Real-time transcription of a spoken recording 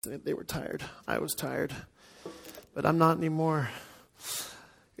They were tired. I was tired. But I'm not anymore.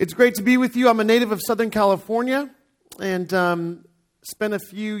 It's great to be with you. I'm a native of Southern California and spent a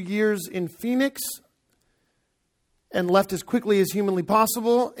few years in Phoenix and left as quickly as humanly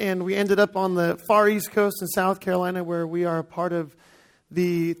possible. And we ended up on the far East Coast in South Carolina, where we are a part of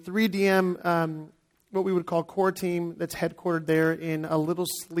the 3DM, what we would call core team that's headquartered there in a little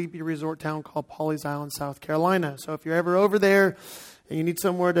sleepy resort town called Pawleys Island, South Carolina. So if you're ever over there and you need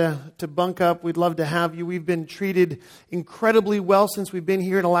somewhere to bunk up, we'd love to have you. We've been treated incredibly well since we've been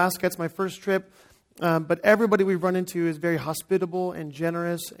here in Alaska. It's my first trip. But everybody we've run into is very hospitable and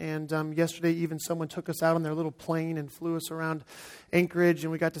generous. And yesterday, even someone took us out on their little plane and flew us around Anchorage.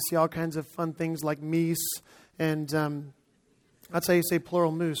 And we got to see all kinds of fun things like meese. And that's how you say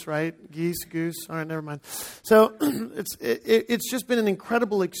plural moose, right? Geese, goose. All right, never mind. So it's just been an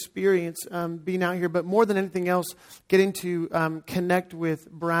incredible experience being out here. But more than anything else, getting to connect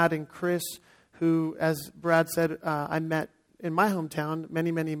with Brad and Chris, who, as Brad said, I met in my hometown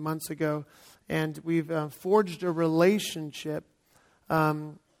many, many months ago. And we've forged a relationship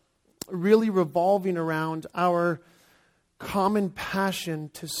really revolving around our common passion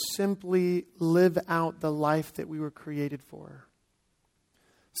to simply live out the life that we were created for.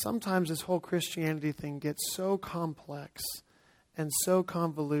 Sometimes this whole Christianity thing gets so complex and so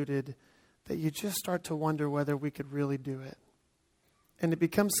convoluted that you just start to wonder whether we could really do it. And it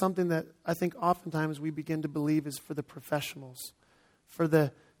becomes something that I think oftentimes we begin to believe is for the professionals, for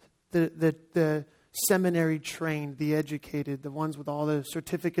the seminary trained, the educated, the ones with all the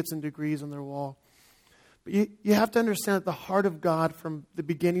certificates and degrees on their wall. But you have to understand that the heart of God from the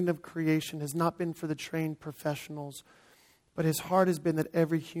beginning of creation has not been for the trained professionals, but His heart has been that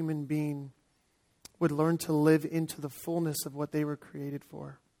every human being would learn to live into the fullness of what they were created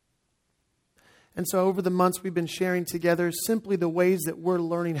for. And so over the months we've been sharing together simply the ways that we're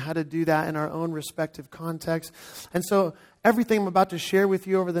learning how to do that in our own respective contexts. And so everything I'm about to share with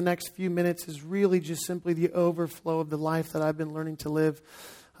you over the next few minutes is really just simply the overflow of the life that I've been learning to live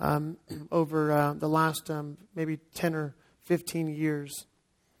over the last maybe 10 or 15 years.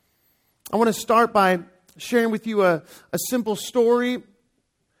 I want to start by sharing with you a simple story.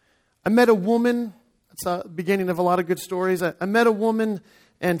 I met a woman. It's the beginning of a lot of good stories. I met a woman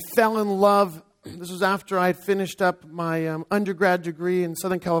and fell in love. This was after I had finished up my undergrad degree in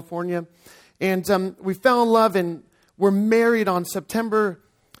Southern California. And we fell in love and were married on September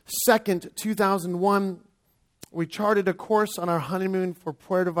 2nd, 2001. We charted a course on our honeymoon for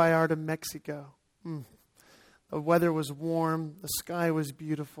Puerto Vallarta, Mexico. The weather was warm. The sky was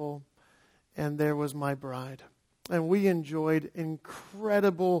beautiful. And there was my bride. And we enjoyed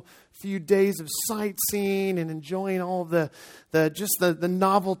incredible few days of sightseeing and enjoying all the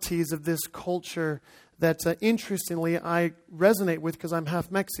novelties of this culture that, interestingly, I resonate with because I'm half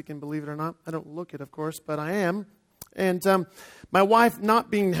Mexican, believe it or not. I don't look it, of course, but I am. And my wife,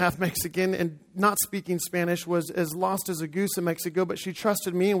 not being half Mexican and not speaking Spanish, was as lost as a goose in Mexico, but she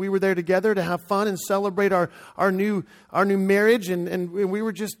trusted me, and we were there together to have fun and celebrate our new marriage, and we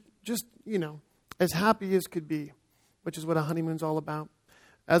were just as happy as could be, which is what a honeymoon's all about.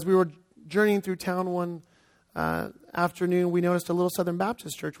 As we were journeying through town one afternoon, we noticed a little Southern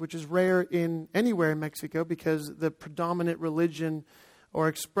Baptist church, which is rare anywhere in Mexico because the predominant religion or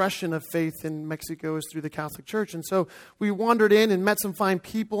expression of faith in Mexico is through the Catholic Church. And so we wandered in and met some fine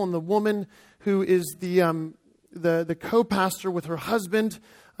people, and the woman who is the co-pastor with her husband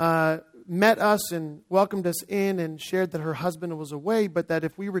met us and welcomed us in and shared that her husband was away, but that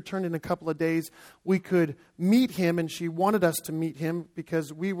if we returned in a couple of days, we could meet him. And she wanted us to meet him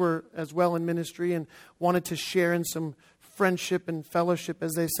because we were as well in ministry and wanted to share in some friendship and fellowship,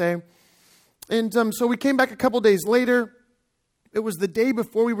 as they say. And so we came back a couple of days later. It was the day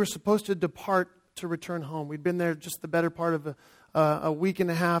before we were supposed to depart to return home. We'd been there just the better part of a week and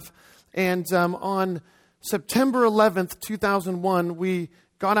a half. And on September 11th, 2001, we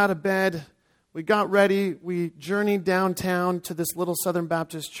got out of bed, we got ready, we journeyed downtown to this little Southern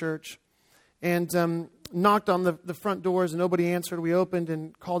Baptist church and knocked on the front doors and nobody answered. We opened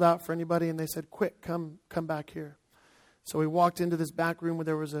and called out for anybody and they said, "Quick, come back here." So we walked into this back room where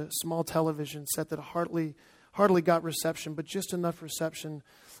there was a small television set that hardly got reception, but just enough reception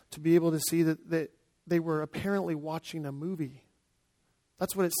to be able to see that they were apparently watching a movie.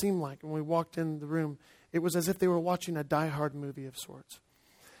 That's what it seemed like when we walked in the room. It was as if they were watching a Die Hard movie of sorts.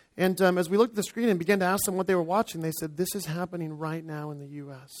 And as we looked at the screen and began to ask them what they were watching, they said, "This is happening right now in the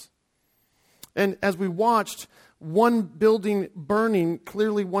U.S." And as we watched one building burning,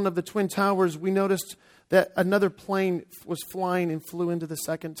 clearly one of the Twin Towers, we noticed that another plane was flying and flew into the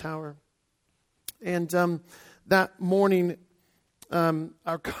second tower. And that morning,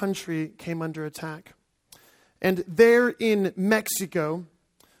 our country came under attack. And there in Mexico,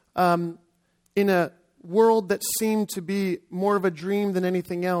 in a world that seemed to be more of a dream than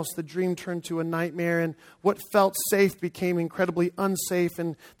anything else, the dream turned to a nightmare, and what felt safe became incredibly unsafe,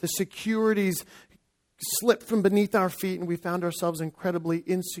 and the securities slipped from beneath our feet, and we found ourselves incredibly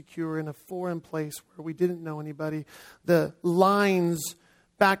insecure in a foreign place where we didn't know anybody. The lines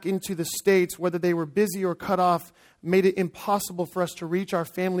back into the States, whether they were busy or cut off, made it impossible for us to reach our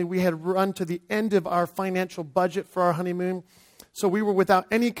family. We had run to the end of our financial budget for our honeymoon. So we were without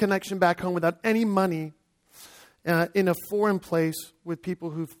any connection back home, without any money, in a foreign place with people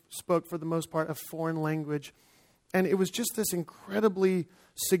who spoke, for the most part, a foreign language. And it was just this incredibly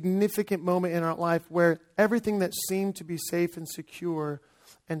significant moment in our life where everything that seemed to be safe and secure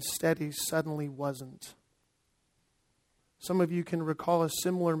and steady suddenly wasn't. Some of you can recall a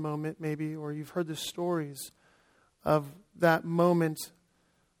similar moment maybe, or you've heard the stories of that moment,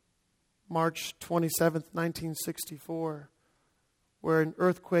 March 27th, 1964, where an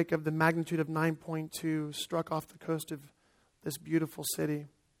earthquake of the magnitude of 9.2 struck off the coast of this beautiful city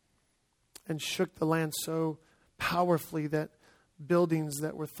and shook the land so powerfully that buildings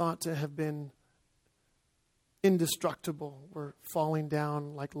that were thought to have been indestructible were falling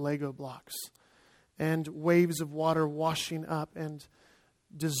down like Lego blocks, and waves of water washing up and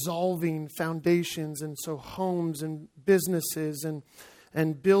dissolving foundations, and so homes and businesses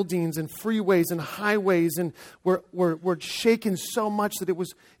and buildings and freeways and highways and were shaken so much that it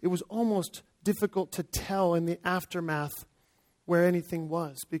was almost difficult to tell in the aftermath where anything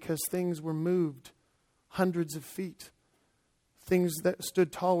was, because things were moved hundreds of feet. Things that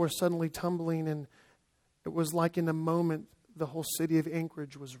stood tall were suddenly tumbling, and it was like in a moment the whole city of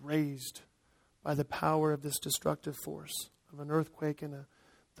Anchorage was razed by the power of this destructive force of an earthquake and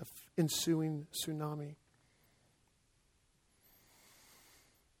the ensuing tsunami.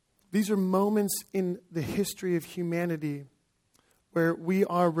 These are moments in the history of humanity where we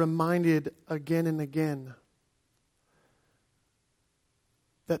are reminded again and again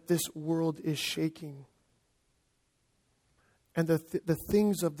that this world is shaking. And the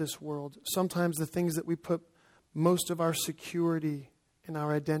things of this world, sometimes the things that we put most of our security and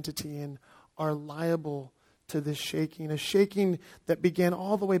our identity in, are liable to this shaking. A shaking that began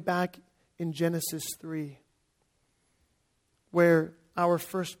all the way back in Genesis 3, where our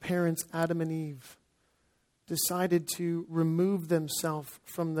first parents, Adam and Eve, decided to remove themselves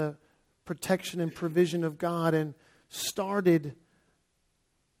from the protection and provision of God and started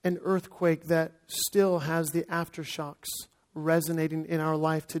an earthquake that still has the aftershocks resonating in our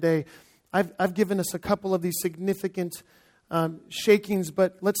life today. I've given us a couple of these significant shakings,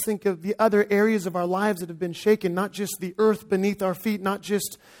 but let's think of the other areas of our lives that have been shaken, not just the earth beneath our feet, not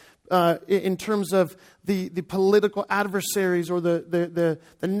just in terms of the political adversaries or the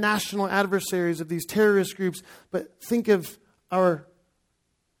national adversaries of these terrorist groups, but think of our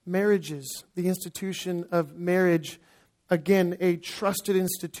marriages, the institution of marriage. Again, a trusted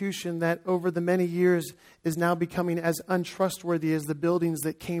institution that over the many years is now becoming as untrustworthy as the buildings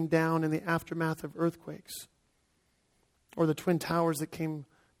that came down in the aftermath of earthquakes, or the Twin Towers that came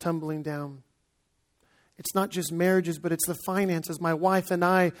tumbling down. It's not just marriages, but it's the finances. My wife and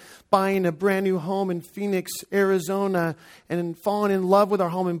I buying a brand new home in Phoenix, Arizona, and falling in love with our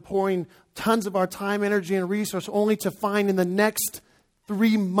home and pouring tons of our time, energy, and resource, only to find in the next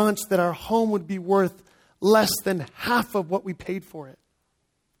 3 months that our home would be worth less than half of what we paid for it,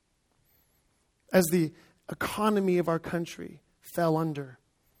 as the economy of our country fell under.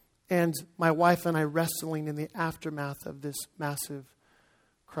 And my wife and I wrestling in the aftermath of this massive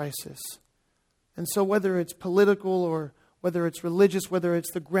crisis. And so whether it's political or whether it's religious, whether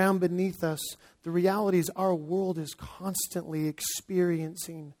it's the ground beneath us, the reality is our world is constantly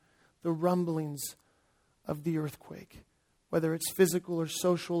experiencing the rumblings of the earthquake. Whether it's physical or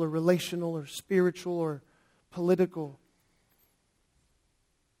social or relational or spiritual or political.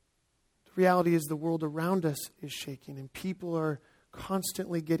 The reality is the world around us is shaking, and people are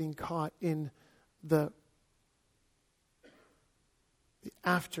constantly getting caught in the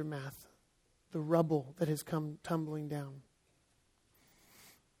aftermath, the rubble that has come tumbling down.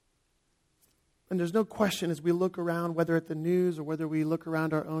 And there's no question as we look around, whether at the news or whether we look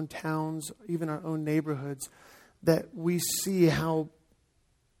around our own towns, even our own neighborhoods, that we see how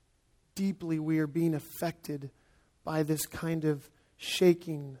deeply we are being affected by this kind of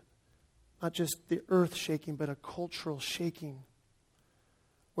shaking, not just the earth shaking, but a cultural shaking,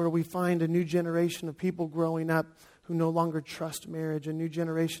 where we find a new generation of people growing up who no longer trust marriage, a new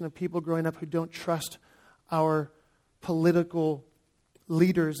generation of people growing up who don't trust our political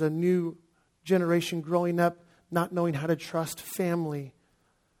leaders, a new generation growing up not knowing how to trust family,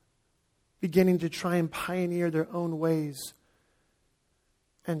 beginning to try and pioneer their own ways,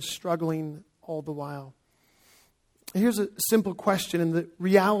 and struggling all the while. Here's a simple question in the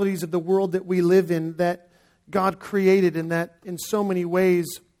realities of the world that we live in, that God created and that in so many ways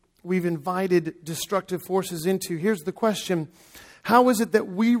we've invited destructive forces into. Here's the question: how is it that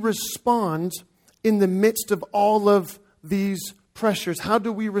we respond in the midst of all of these pressures? How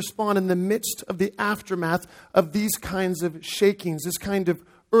do we respond in the midst of the aftermath of these kinds of shakings, this kind of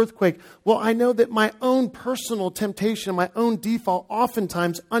earthquake? Well, I know that my own personal temptation, my own default,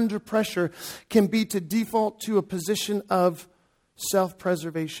 oftentimes under pressure, can be to default to a position of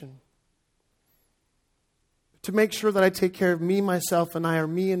self-preservation. To make sure that I take care of me, myself, and I, or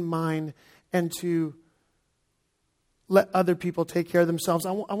me and mine, and to let other people take care of themselves.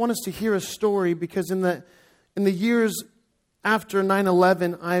 I want us to hear a story, because in the years after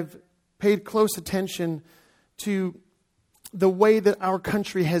 9/11, I've paid close attention to the way that our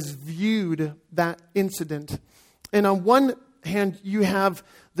country has viewed that incident. And on one hand, you have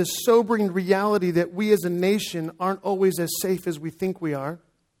the sobering reality that we as a nation aren't always as safe as we think we are.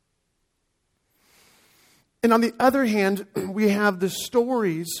 And on the other hand, we have the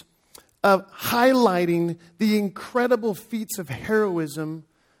stories of highlighting the incredible feats of heroism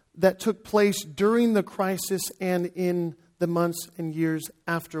that took place during the crisis and in the months and years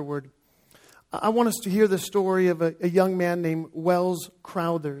afterward. I want us to hear the story of a young man named Welles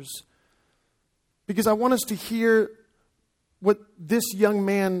Crowthers, because I want us to hear what this young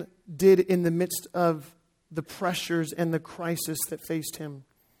man did in the midst of the pressures and the crisis that faced him.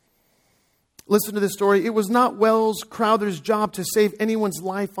 Listen to this story. It was not Welles Crowthers' job to save anyone's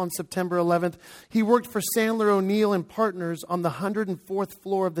life on September 11th. He worked for Sandler O'Neill and Partners on the 104th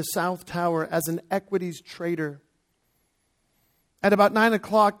floor of the South Tower as an equities trader. At about 9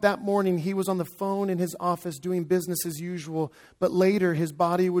 o'clock that morning, he was on the phone in his office doing business as usual, but later his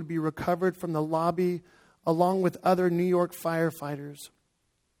body would be recovered from the lobby along with other New York firefighters.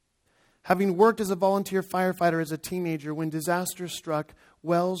 Having worked as a volunteer firefighter as a teenager, when disaster struck,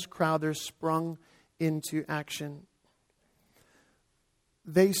 Welles Crowthers sprung into action.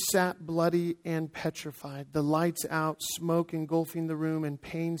 They sat bloody and petrified, the lights out, smoke engulfing the room, and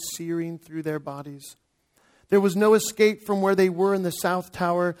pain searing through their bodies. There was no escape from where they were in the South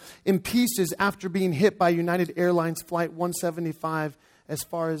Tower, in pieces after being hit by United Airlines Flight 175, as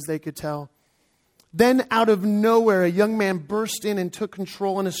far as they could tell. Then, out of nowhere, a young man burst in and took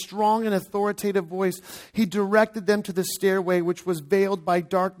control. In a strong and authoritative voice, he directed them to the stairway, which was veiled by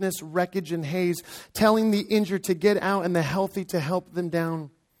darkness, wreckage, and haze, telling the injured to get out and the healthy to help them down.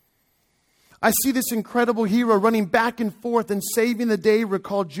 I see this incredible hero running back and forth and saving the day,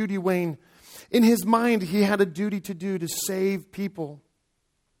 recalled Judy Wayne. In his mind, he had a duty to do, to save people.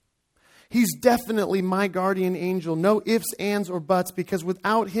 He's definitely my guardian angel. No ifs, ands, or buts, because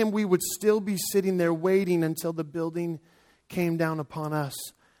without him, we would still be sitting there waiting until the building came down upon us,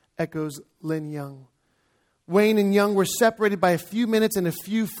 echoes Lynn Young. Wayne and Young were separated by a few minutes and a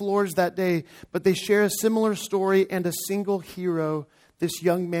few floors that day, but they share a similar story and a single hero, this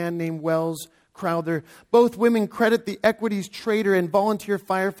young man named Welles Crowther. Both women credit the equities trader and volunteer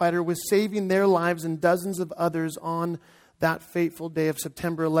firefighter with saving their lives and dozens of others on that fateful day of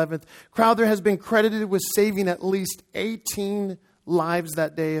September 11th. Crowther has been credited with saving at least 18 lives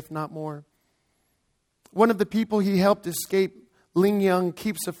that day, if not more. One of the people he helped escape, Ling Young,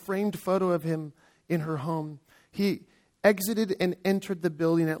 keeps a framed photo of him in her home. He exited and entered the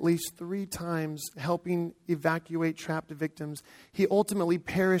building at least 3 times, helping evacuate trapped victims. He ultimately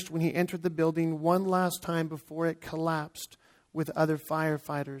perished when he entered the building one last time before it collapsed with other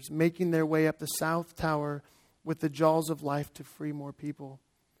firefighters, making their way up the South Tower with the jaws of life to free more people.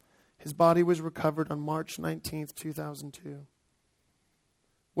 His body was recovered on March 19th, 2002.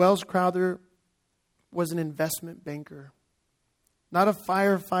 Welles Crowther was an investment banker, not a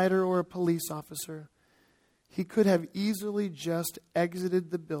firefighter or a police officer. He could have easily just exited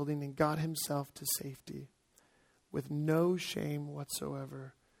the building and got himself to safety with no shame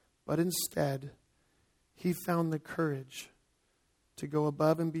whatsoever. But instead, he found the courage to go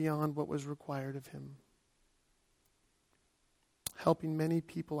above and beyond what was required of him, helping many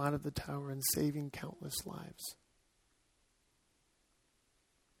people out of the tower and saving countless lives.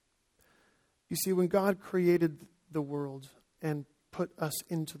 You see, when God created the world and put us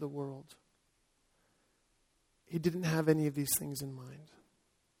into the world, He didn't have any of these things in mind.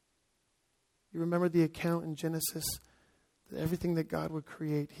 You remember the account in Genesis that everything that God would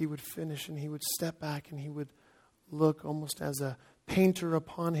create, He would finish, and He would step back and He would look almost as a painter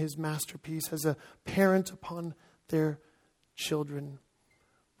upon his masterpiece, as a parent upon their children.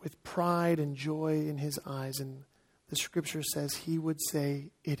 with pride and joy in his eyes. And the scripture says he would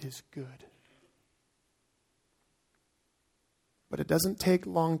say, "It is good." But it doesn't take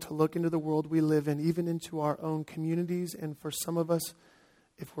long to look into the world we live in, even into our own communities, and for some of us,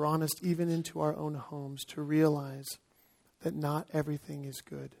 if we're honest, even into our own homes, to realize that not everything is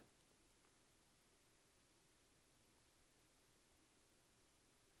good.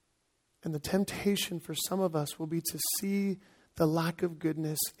 And the temptation for some of us will be to see the lack of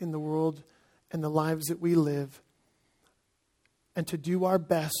goodness in the world and the lives that we live, and to do our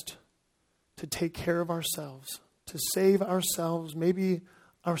best to take care of ourselves, to save ourselves, maybe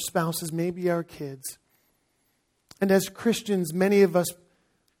our spouses, maybe our kids. And as Christians, many of us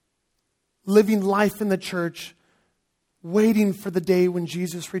living life in the church, waiting for the day when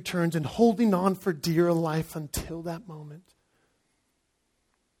Jesus returns and holding on for dear life until that moment.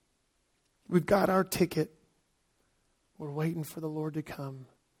 We've got our ticket. We're waiting for the Lord to come.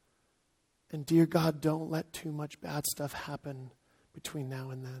 And dear God, don't let too much bad stuff happen between now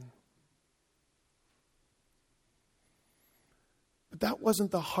and then. But that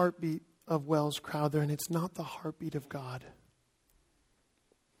wasn't the heartbeat of Wells Crowther, and it's not the heartbeat of God.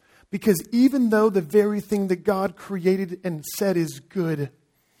 Because even though the very thing that God created and said is good,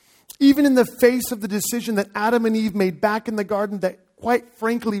 even in the face of the decision that Adam and Eve made back in the garden that, quite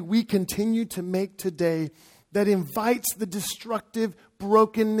frankly, we continue to make today, that invites the destructive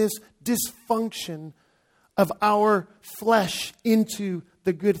brokenness, dysfunction of our flesh into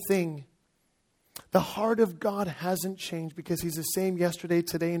the good thing. The heart of God hasn't changed because He's the same yesterday,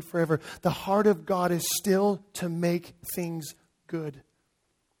 today, and forever. The heart of God is still to make things good.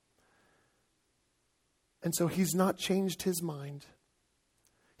 And so He's not changed His mind.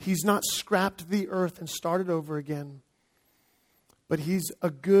 He's not scrapped the earth and started over again. But He's a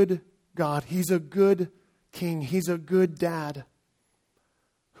good God. He's a good King. He's a good dad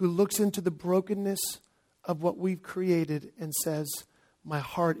who looks into the brokenness of what we've created and says, my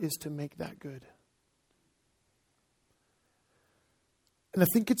heart is to make that good. And I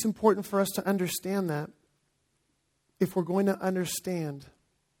think it's important for us to understand that if we're going to understand,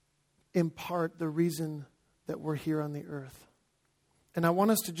 in part, the reason that we're here on the earth. And I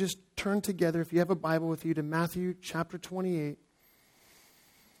want us to just turn together, if you have a Bible with you, to Matthew chapter 28.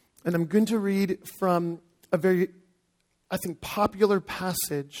 And I'm going to read from a very, I think, popular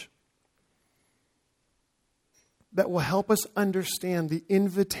passage that will help us understand the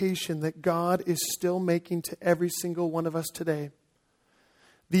invitation that God is still making to every single one of us today.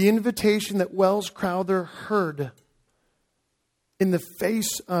 The invitation that Wells Crowther heard in the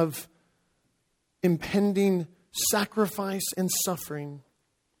face of impending sacrifice and suffering.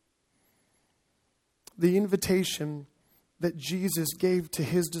 The invitation that Jesus gave to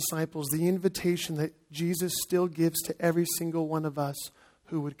His disciples. The invitation that Jesus still gives to every single one of us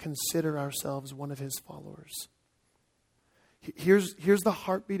who would consider ourselves one of His followers. Here's the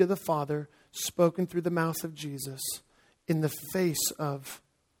heartbeat of the Father spoken through the mouth of Jesus in the face of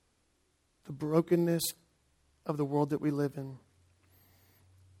the brokenness of the world that we live in.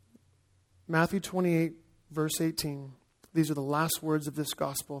 Matthew 28, verse 18. These are the last words of this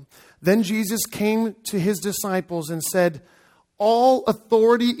gospel. Then Jesus came to His disciples and said, all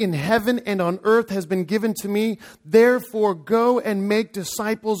authority in heaven and on earth has been given to me. Therefore, go and make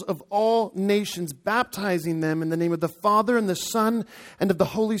disciples of all nations, baptizing them in the name of the Father and the Son and of the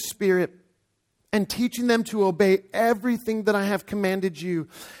Holy Spirit, and teaching them to obey everything that I have commanded you.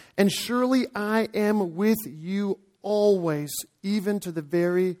 And surely I am with you always, even to the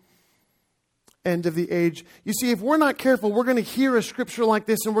very end of the age. You see, if we're not careful, we're going to hear a scripture like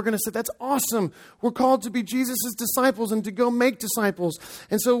this and we're going to say, that's awesome. We're called to be Jesus' disciples and to go make disciples.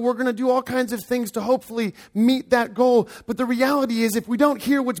 And so we're going to do all kinds of things to hopefully meet that goal. But the reality is, if we don't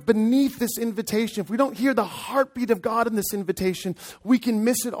hear what's beneath this invitation, if we don't hear the heartbeat of God in this invitation, we can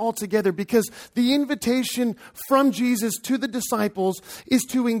miss it altogether, because the invitation from Jesus to the disciples is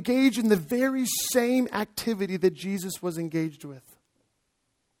to engage in the very same activity that Jesus was engaged with.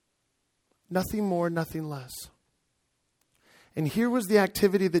 Nothing more, nothing less. And here was the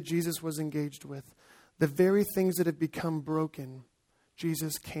activity that Jesus was engaged with. The very things that have become broken,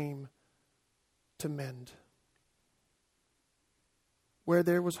 Jesus came to mend. Where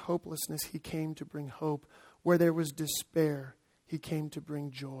there was hopelessness, He came to bring hope. Where there was despair, He came to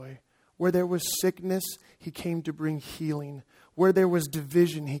bring joy. Where there was sickness, He came to bring healing. Where there was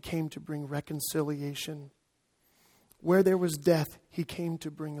division, He came to bring reconciliation. Where there was death, He came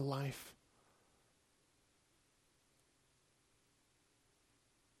to bring life.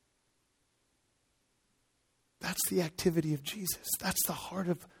 That's the activity of Jesus. That's the heart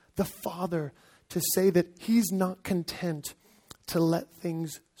of the Father, to say that He's not content to let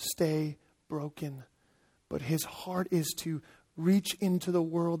things stay broken. But his heart is to reach into the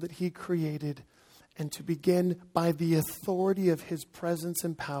world that he created and to begin, by the authority of his presence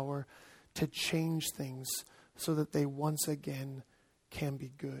and power, to change things so that they once again can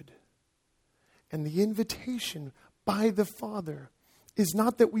be good. And the invitation by the Father is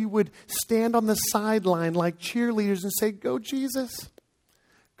not that we would stand on the sideline like cheerleaders and say, "Go Jesus,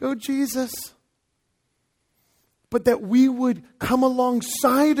 go Jesus." But that we would come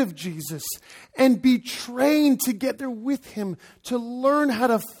alongside of Jesus and be trained together with him to learn how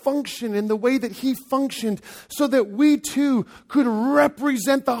to function in the way that he functioned, so that we too could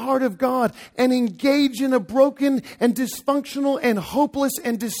represent the heart of God and engage in a broken and dysfunctional and hopeless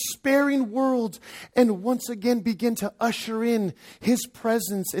and despairing world, and once again begin to usher in his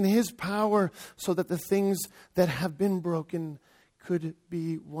presence and his power, so that the things that have been broken could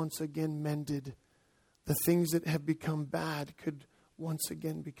be once again mended. The things that have become bad could once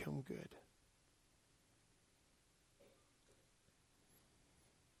again become good.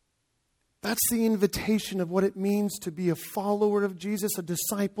 That's the invitation of what it means to be a follower of Jesus, a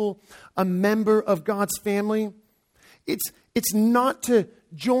disciple, a member of God's family. It's not to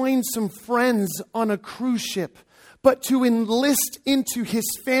join some friends on a cruise ship, but to enlist into his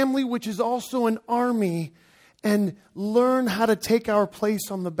family, which is also an army, and learn how to take our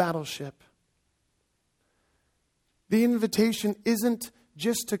place on the battleship. The invitation isn't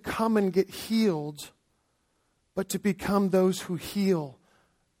just to come and get healed, but to become those who heal.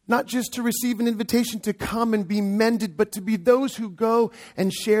 Not just to receive an invitation to come and be mended, but to be those who go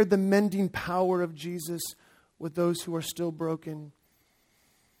and share the mending power of Jesus with those who are still broken.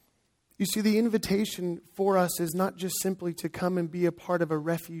 You see, the invitation for us is not just simply to come and be a part of a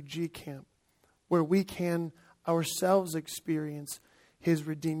refugee camp where we can ourselves experience his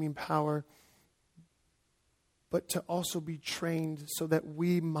redeeming power, but to also be trained so that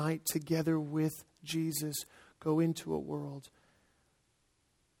we might, together with Jesus, go into a world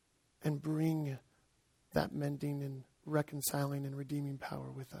and bring that mending and reconciling and redeeming power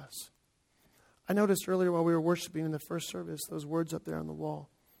with us. I noticed earlier while we were worshiping in the first service, those words up there on the wall.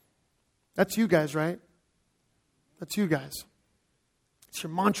 That's you guys, right? That's you guys. It's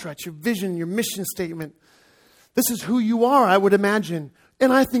your mantra, it's your vision, your mission statement. This is who you are, I would imagine.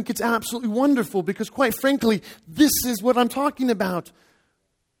 And I think it's absolutely wonderful because, quite frankly, this is what I'm talking about.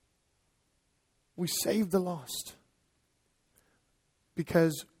 We save the lost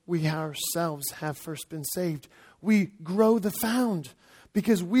because we ourselves have first been saved. We grow the found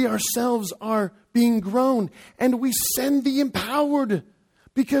because we ourselves are being grown. And we send the empowered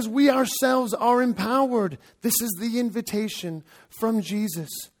because we ourselves are empowered. This is the invitation from Jesus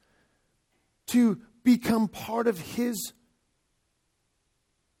to become part of his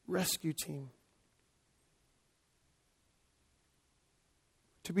rescue team.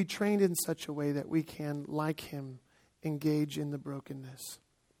 To be trained in such a way that we can, like him, engage in the brokenness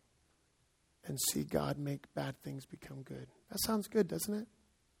and see God make bad things become good. That sounds good, doesn't it?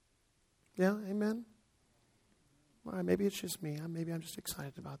 Yeah, amen? All right, maybe it's just me. Maybe I'm just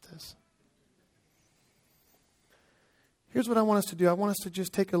excited about this. Here's what I want us to do. I want us to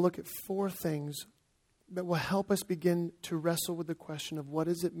just take a look at 4 things that will help us begin to wrestle with the question of what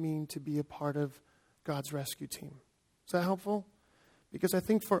does it mean to be a part of God's rescue team. Is that helpful? Because I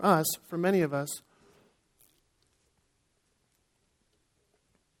think for us, for many of us,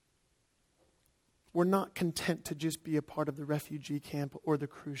 we're not content to just be a part of the refugee camp or the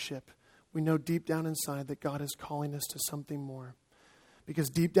cruise ship. We know deep down inside that God is calling us to something more. Because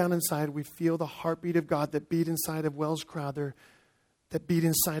deep down inside, we feel the heartbeat of God that beat inside of Wells Crowther, that beat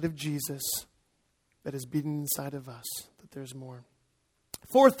inside of Jesus, that is beating inside of us, that there's more.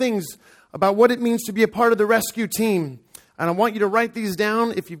 4 things about what it means to be a part of the rescue team. And I want you to write these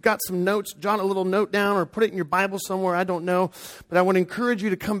down. If you've got some notes, jot a little note down or put it in your Bible somewhere. I don't know. But I want to encourage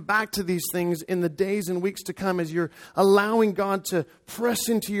you to come back to these things in the days and weeks to come as you're allowing God to press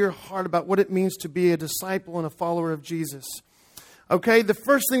into your heart about what it means to be a disciple and a follower of Jesus. Okay, the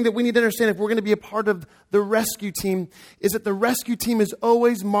first thing that we need to understand if we're going to be a part of the rescue team is that the rescue team is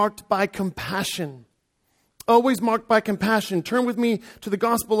always marked by compassion. Always marked by compassion. Turn with me to the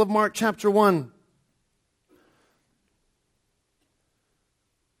Gospel of Mark chapter 1.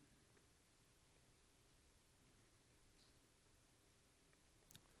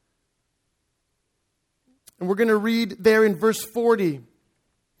 And we're going to read there in verse 40.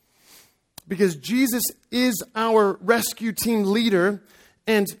 Because Jesus is our rescue team leader,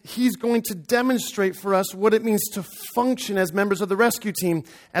 and he's going to demonstrate for us what it means to function as members of the rescue team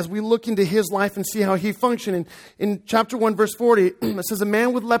as we look into his life and see how he functioned. And in chapter 1, verse 40, it says, a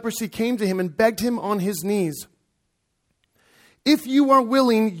man with leprosy came to him and begged him on his knees, If you are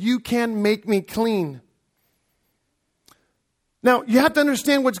willing, you can make me clean. Now, you have to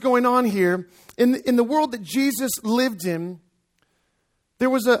understand what's going on here. In the world that Jesus lived in, there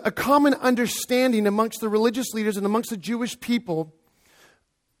was a common understanding amongst the religious leaders and amongst the Jewish people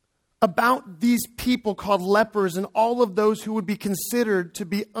about these people called lepers and all of those who would be considered to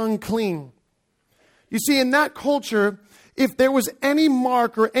be unclean. You see, in that culture, if there was any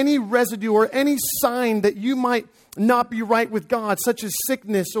mark or any residue or any sign that you might not be right with God, such as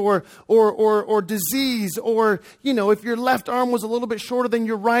sickness or disease, or, if your left arm was a little bit shorter than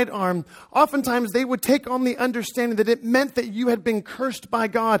your right arm, oftentimes they would take on the understanding that it meant that you had been cursed by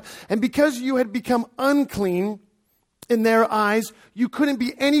God. And because you had become unclean in their eyes, you couldn't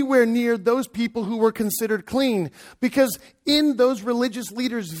be anywhere near those people who were considered clean. Because in those religious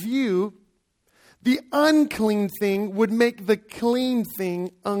leaders' view, the unclean thing would make the clean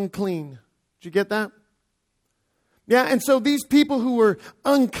thing unclean. Did you get that? Yeah, and so these people who were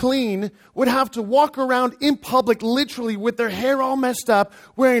unclean would have to walk around in public literally with their hair all messed up,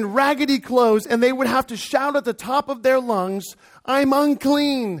 wearing raggedy clothes, and they would have to shout at the top of their lungs, "I'm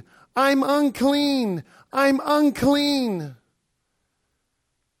unclean, I'm unclean, I'm unclean."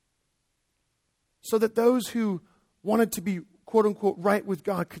 So that those who wanted to be quote unquote right with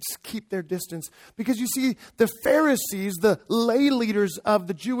God could keep their distance. Because you see, the Pharisees, the lay leaders of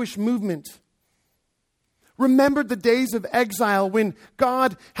the Jewish movement, remembered the days of exile when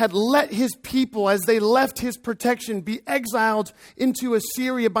God had let his people, as they left his protection, be exiled into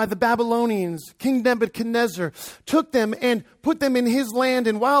Assyria by the Babylonians. King Nebuchadnezzar took them and put them in his land.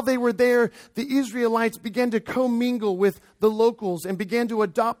 And while they were there, the Israelites began to commingle with the locals and began to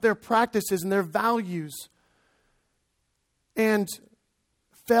adopt their practices and their values, and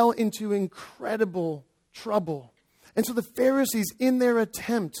fell into incredible trouble. And so the Pharisees, in their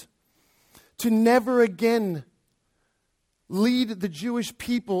attempt to never again lead the Jewish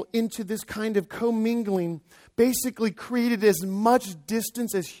people into this kind of commingling, basically created as much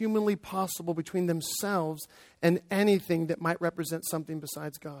distance as humanly possible between themselves and anything that might represent something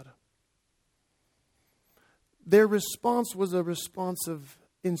besides God. Their response was a response of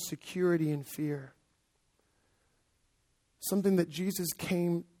insecurity and fear. Something that Jesus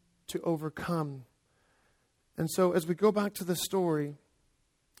came to overcome. And so as we go back to the story,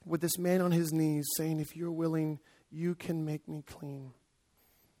 with this man on his knees saying, "If you're willing, you can make me clean."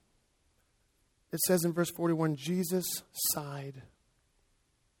 It says in verse 41, Jesus sighed.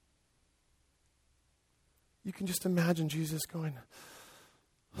 You can just imagine Jesus going,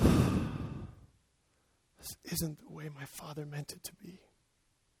 "This isn't the way my Father meant it to be."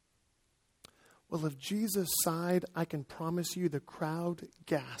 Well, if Jesus sighed, I can promise you the crowd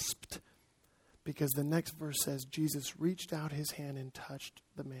gasped, because the next verse says Jesus reached out his hand and touched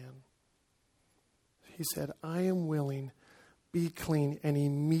the man. He said, "I am willing, be clean." And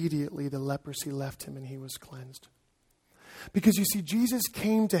immediately the leprosy left him and he was cleansed. Because you see, Jesus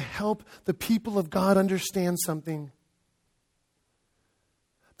came to help the people of God understand something.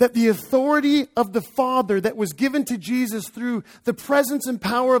 That the authority of the Father that was given to Jesus through the presence and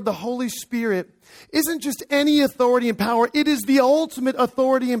power of the Holy Spirit isn't just any authority and power. It is the ultimate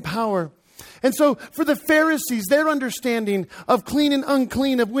authority and power. And so for the Pharisees, their understanding of clean and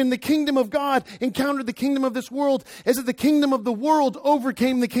unclean, of when the kingdom of God encountered the kingdom of this world, is that the kingdom of the world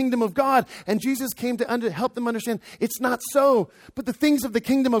overcame the kingdom of God. And Jesus came to help them understand it's not so. But the things of the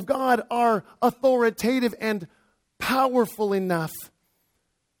kingdom of God are authoritative and powerful enough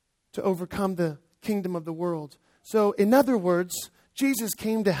to overcome the kingdom of the world. So in other words, Jesus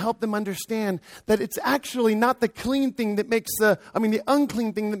came to help them understand that it's actually not the clean thing that makes the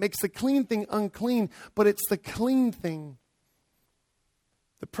unclean thing that makes the clean thing unclean, but it's the clean thing,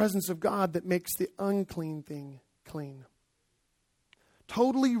 the presence of God, that makes the unclean thing clean.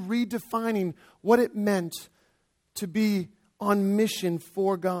 Totally redefining what it meant to be on mission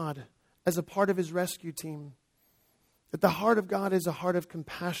for God as a part of his rescue team. That the heart of God is a heart of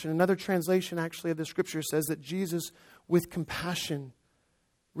compassion. Another translation actually of the scripture says that Jesus, with compassion,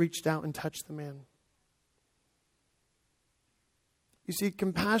 reached out and touched the man. You see,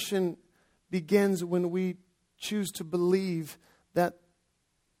 compassion begins when we choose to believe that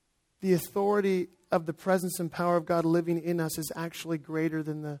the authority of the presence and power of God living in us is actually greater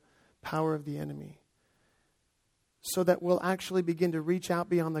than the power of the enemy. So that we'll actually begin to reach out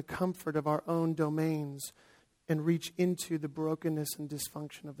beyond the comfort of our own domains and reach into the brokenness and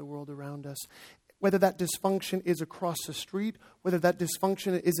dysfunction of the world around us. Whether that dysfunction is across the street, whether that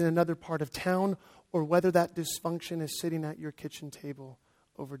dysfunction is in another part of town, or whether that dysfunction is sitting at your kitchen table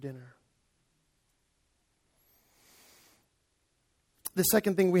over dinner. the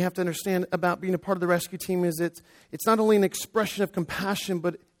second thing we have to understand about being a part of the rescue team is it's not only an expression of compassion,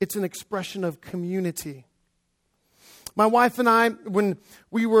 but it's an expression of community. My wife and I, when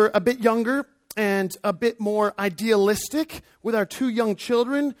we were a bit younger and a bit more idealistic with our 2 young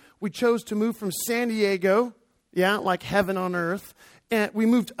children, we chose to move from San Diego, like heaven on earth, and we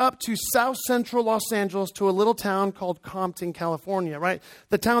moved up to South Central Los Angeles to a little town called Compton, California, right?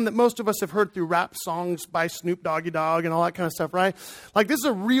 The town that most of us have heard through rap songs by Snoop Doggy Dogg and all that kind of stuff, right? Like, this is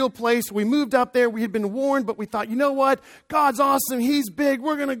a real place. We moved up there. We had been warned, but we thought, you know what? God's awesome. He's big.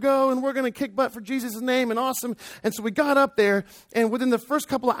 We're going to go, and we're going to kick butt for Jesus' name, and awesome. And so we got up there, and within the first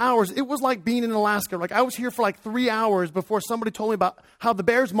couple of hours, it was like being in Alaska. Like, I was here for like 3 hours before somebody told me about how the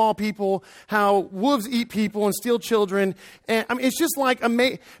bears maul people, how wolves eat people and steal children. And I mean, it's just like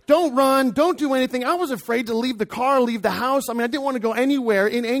don't run, don't do anything. I was afraid to leave the car, leave the house. I mean, I didn't want to go anywhere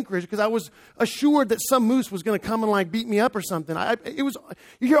in Anchorage because I was assured that some moose was going to come and like beat me up or something. You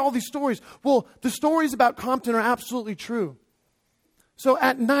hear all these stories. Well, the stories about Compton are absolutely true. So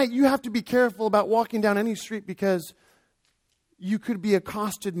at night, you have to be careful about walking down any street because you could be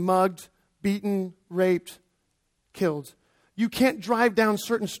accosted, mugged, beaten, raped, killed. You can't drive down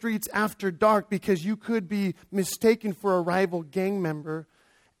certain streets after dark because you could be mistaken for a rival gang member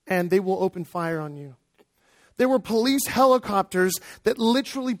and they will open fire on you. There were police helicopters that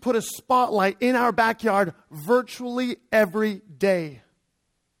literally put a spotlight in our backyard virtually every day.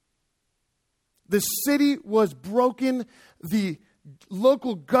 The city was broken. The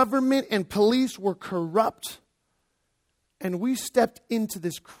local government and police were corrupt. And we stepped into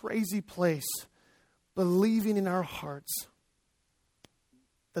this crazy place believing in our hearts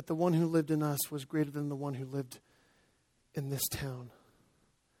that the one who lived in us was greater than the one who lived in this town.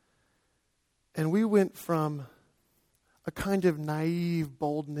 And we went from a kind of naive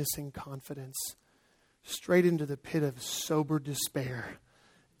boldness and confidence straight into the pit of sober despair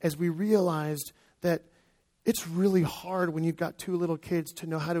as we realized that it's really hard when you've got 2 little kids to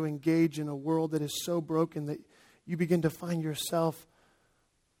know how to engage in a world that is so broken that you begin to find yourself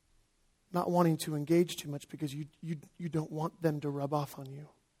not wanting to engage too much because you don't want them to rub off on you.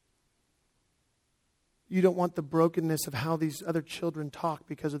 You don't want the brokenness of how these other children talk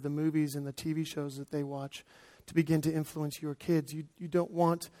because of the movies and the TV shows that they watch to begin to influence your kids. You don't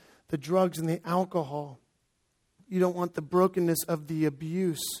want the drugs and the alcohol. You don't want the brokenness of the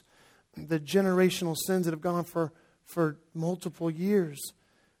abuse, the generational sins that have gone on for multiple years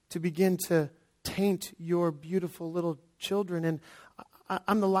to begin to taint your beautiful little children. And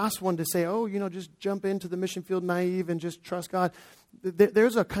I'm the last one to say, just jump into the mission field naive and just trust God.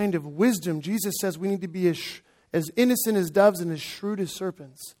 There's a kind of wisdom. Jesus says we need to be as innocent as doves and as shrewd as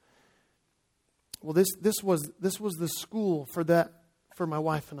serpents. Well, this was the school for my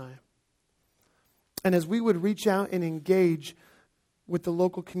wife and I. And as we would reach out and engage with the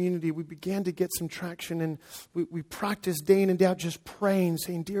local community, we began to get some traction, and we practiced day in and day out just praying,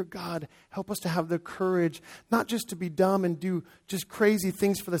 saying, dear God, help us to have the courage, not just to be dumb and do just crazy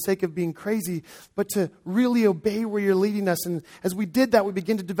things for the sake of being crazy, but to really obey where you're leading us. And as we did that, we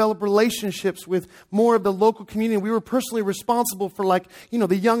began to develop relationships with more of the local community. We were personally responsible for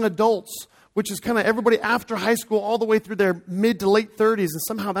the young adults, which is kind of everybody after high school all the way through their mid to late 30s. And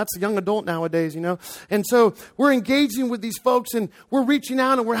somehow that's a young adult nowadays, And so we're engaging with these folks and we're reaching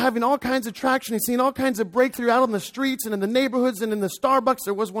out and we're having all kinds of traction and seeing all kinds of breakthrough out on the streets and in the neighborhoods and in the Starbucks.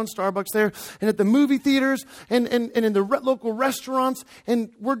 There was one Starbucks there. And at the movie theaters and in the local restaurants. And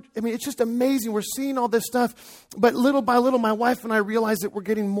it's just amazing. We're seeing all this stuff. But little by little, my wife and I realized that we're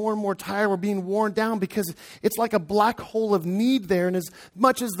getting more and more tired. We're being worn down because it's like a black hole of need there. And as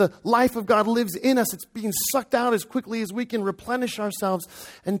much as the life of God lives in us, it's being sucked out as quickly as we can replenish ourselves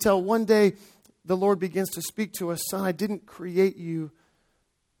until one day the Lord begins to speak to us. Son, I didn't create you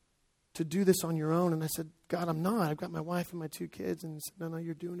to do this on your own. And I said, God, I'm not. I've got my wife and my 2 kids. And he said, no,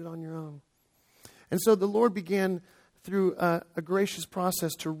 you're doing it on your own. And so the Lord began through a gracious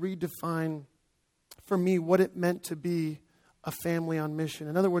process to redefine for me what it meant to be a family on mission.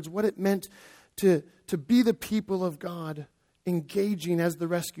 In other words, what it meant to be the people of God engaging as the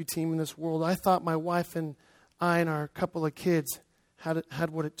rescue team in this world. I thought my wife and I and our couple of kids had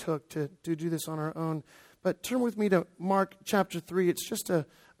what it took to do this on our own. But turn with me to Mark chapter 3. It's just a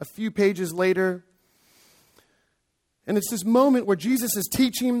few pages later. And it's this moment where Jesus is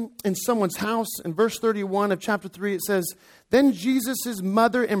teaching in someone's house. In verse 31 of chapter 3, it says, "Then Jesus'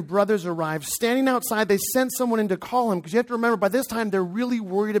 mother and brothers arrived. Standing outside, they sent someone in to call him." Because you have to remember, by this time, they're really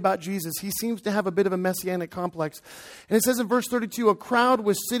worried about Jesus. He seems to have a bit of a messianic complex. And it says in verse 32, a crowd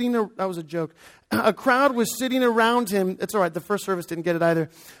was sitting around him. It's all right, the first service didn't get it either.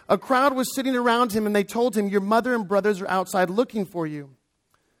 A crowd was sitting around him, and they told him, "Your mother and brothers are outside looking for you."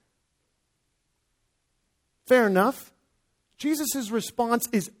 Fair enough. Jesus' response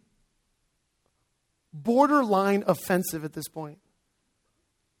is borderline offensive at this point.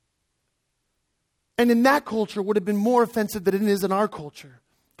 And in that culture would have been more offensive than it is in our culture.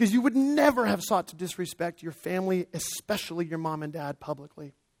 Because you would never have sought to disrespect your family, especially your mom and dad,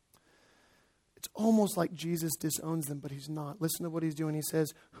 publicly. It's almost like Jesus disowns them, but he's not. Listen to what he's doing. He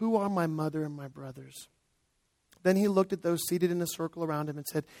says, "Who are my mother and my brothers?" Then he looked at those seated in a circle around him and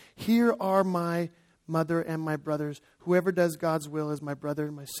said, "Here are my mother and my brothers. Whoever does God's will is my brother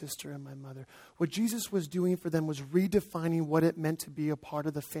and my sister and my mother." What Jesus was doing for them was redefining what it meant to be a part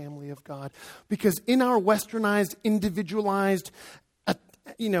of the family of God. Because in our westernized, individualized,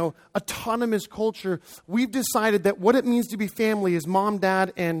 autonomous culture, we've decided that what it means to be family is mom,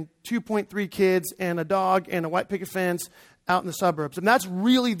 dad, and 2.3 kids, and a dog, and a white picket fence out in the suburbs. And that's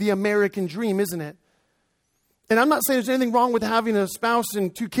really the American dream, isn't it? And I'm not saying there's anything wrong with having a spouse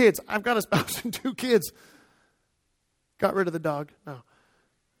and 2 kids. I've got a spouse and 2 kids. Got rid of the dog. No.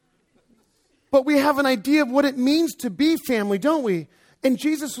 But we have an idea of what it means to be family, don't we? And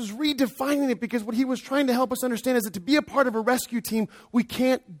Jesus was redefining it, because what he was trying to help us understand is that to be a part of a rescue team, we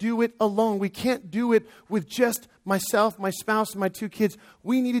can't do it alone. We can't do it with just myself, my spouse, and my 2 kids.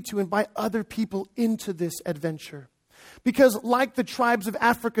 We needed to invite other people into this adventure. Because like the tribes of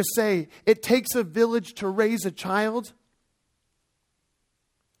Africa say, it takes a village to raise a child.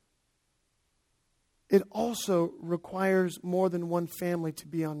 It also requires more than one family to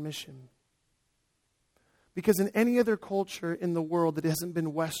be on mission. Because in any other culture in the world that hasn't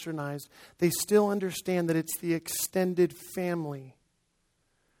been westernized, they still understand that it's the extended family,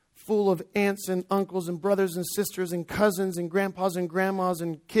 full of aunts and uncles and brothers and sisters and cousins and grandpas and grandmas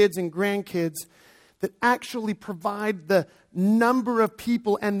and kids and grandkids, that actually provide the number of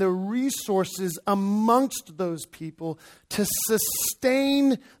people and the resources amongst those people to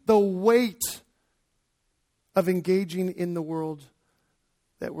sustain the weight of engaging in the world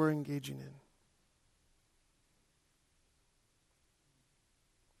that we're engaging in.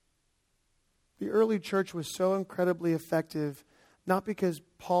 The early church was so incredibly effective, not because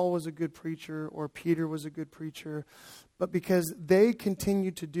Paul was a good preacher or Peter was a good preacher, but because they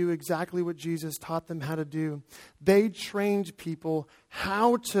continued to do exactly what Jesus taught them how to do. They trained people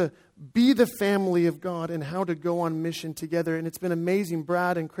how to be the family of God and how to go on mission together. And it's been amazing.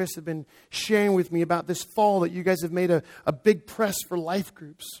 Brad and Chris have been sharing with me about this fall that you guys have made a big press for life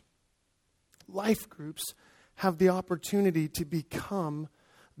groups. Life groups have the opportunity to become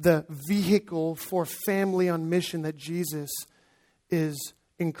the vehicle for family on mission that Jesus is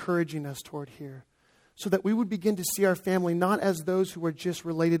encouraging us toward here. So that we would begin to see our family not as those who are just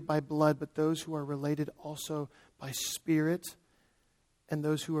related by blood, but those who are related also by spirit, and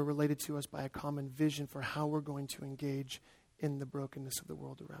those who are related to us by a common vision for how we're going to engage in the brokenness of the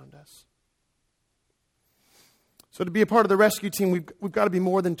world around us. So to be a part of the rescue team, we've got to be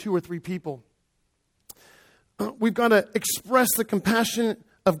more than 2 or 3 people. We've got to express the compassion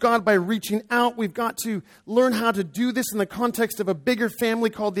of God by reaching out. We've got to learn how to do this in the context of a bigger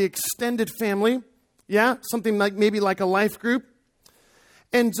family called the extended family. Yeah, something like maybe like a life group.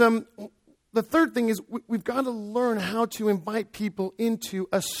 And the third thing is we've got to learn how to invite people into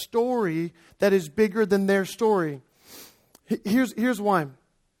a story that is bigger than their story. Here's why.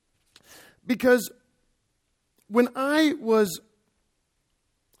 Because when I was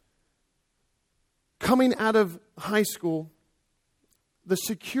coming out of high school, the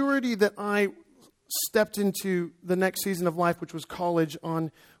security that I stepped into the next season of life, which was college,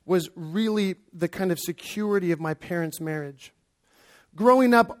 on was really the kind of security of my parents' marriage.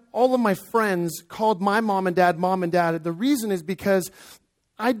 Growing up, all of my friends called my mom and dad. The reason is because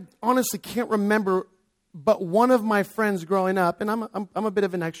I honestly can't remember but one of my friends growing up, and I'm a bit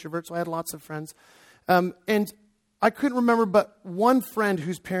of an extrovert, so I had lots of friends, and I couldn't remember but one friend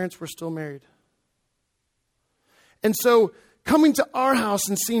whose parents were still married. And so coming to our house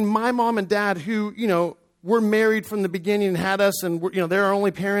and seeing my mom and dad, who, were married from the beginning and had us, and they're our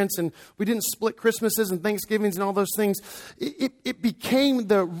only parents, and we didn't split Christmases and Thanksgivings and all those things. It became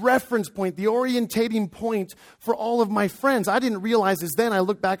the reference point, the orientating point for all of my friends. I didn't realize this then. I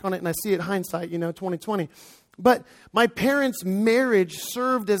look back on it and I see it hindsight, 2020. But my parents' marriage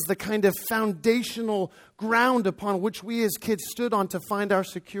served as the kind of foundational ground upon which we as kids stood on to find our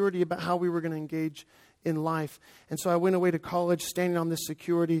security about how we were going to engage in life. And so I went away to college standing on this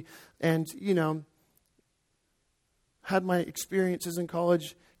security and, had my experiences in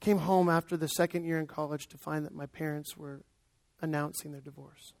college, came home after the second year in college to find that my parents were announcing their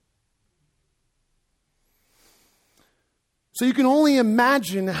divorce. So you can only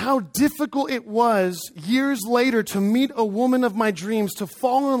imagine how difficult it was years later to meet a woman of my dreams, to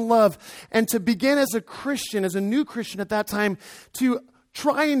fall in love, and to begin as a Christian, as a new Christian at that time, to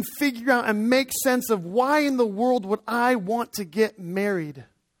try and figure out and make sense of why in the world would I want to get married.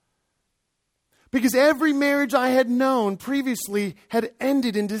 Because every marriage I had known previously had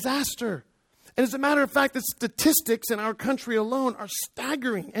ended in disaster. And as a matter of fact, the statistics in our country alone are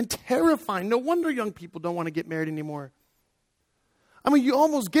staggering and terrifying. No wonder young people don't want to get married anymore. I mean, you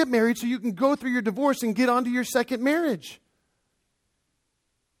almost get married so you can go through your divorce and get onto your second marriage.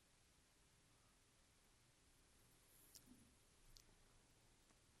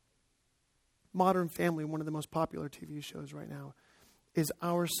 Modern Family, one of the most popular TV shows right now, is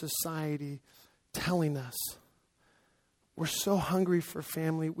our society telling us we're so hungry for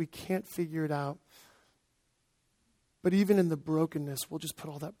family, we can't figure it out. But even in the brokenness, we'll just put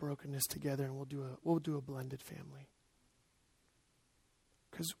all that brokenness together and we'll do a blended family.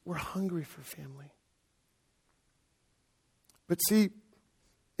 Because we're hungry for family. But see,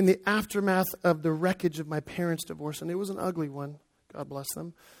 in the aftermath of the wreckage of my parents' divorce, and it was an ugly one, God bless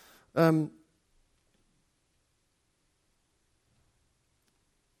them,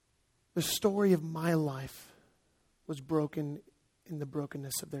 the story of my life was broken in the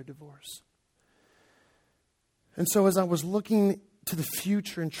brokenness of their divorce. And so as I was looking to the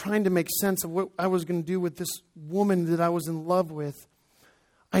future and trying to make sense of what I was going to do with this woman that I was in love with,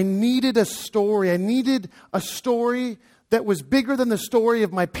 I needed a story. I needed a story that was bigger than the story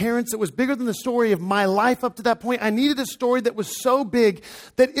of my parents. It was bigger than the story of my life up to that point. I needed a story that was so big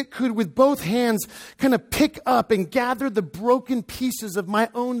that it could, with both hands, kind of pick up and gather the broken pieces of my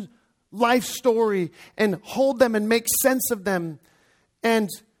own life story and hold them and make sense of them and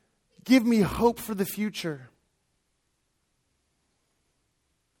give me hope for the future.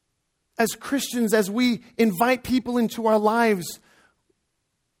 As Christians, as we invite people into our lives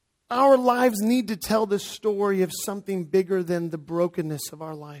need to tell the story of something bigger than the brokenness of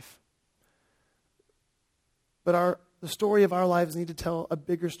our life. But the story of our lives need to tell a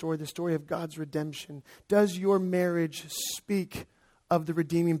bigger story, the story of God's redemption. Does your marriage speak of the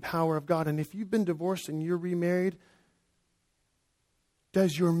redeeming power of God? And if you've been divorced and you're remarried,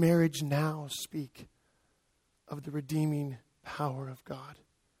 does your marriage now speak of the redeeming power of God?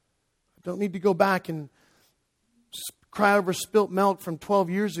 I don't need to go back and cry over spilt milk from 12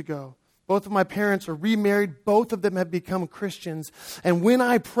 years ago. Both of my parents are remarried. Both of them have become Christians. And when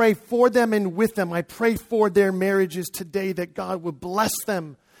I pray for them and with them, I pray for their marriages today, that God would bless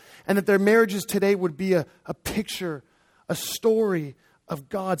them and that their marriages today would be a picture, a story of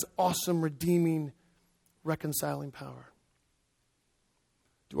God's awesome, redeeming, reconciling power.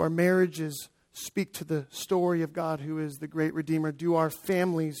 Do our marriages speak to the story of God who is the great Redeemer? Do our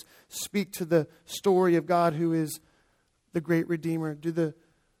families speak to the story of God who is the great Redeemer? Do the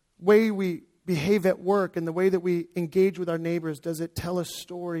way we behave at work and the way that we engage with our neighbors, does it tell a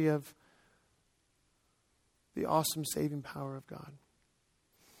story of the awesome saving power of God?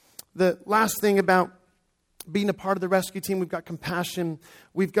 The last thing about being a part of the rescue team, we've got compassion,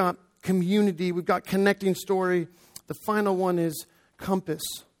 we've got community, we've got connecting story. The final one is compass.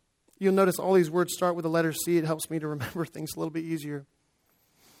 You'll notice all these words start with the letter C. It helps me to remember things a little bit easier.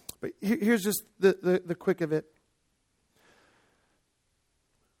 But here's just the quick of it.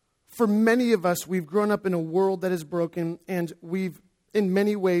 For many of us, we've grown up in a world that is broken, and we've, in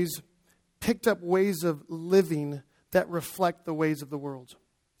many ways, picked up ways of living that reflect the ways of the world.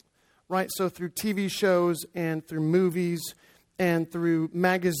 Right? So through TV shows and through movies and through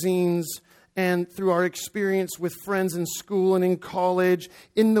magazines and through our experience with friends in school and in college,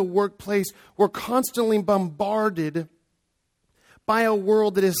 in the workplace, we're constantly bombarded by a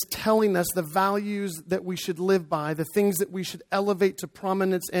world that is telling us the values that we should live by, the things that we should elevate to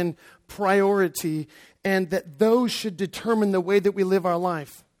prominence and priority, and that those should determine the way that we live our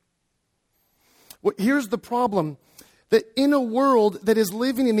life. Well, here's the problem. That in a world that is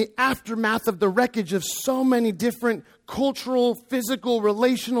living in the aftermath of the wreckage of so many different cultural, physical,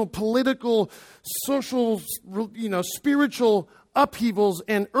 relational, political, social, spiritual upheavals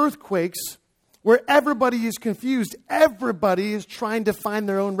and earthquakes, where everybody is confused, everybody is trying to find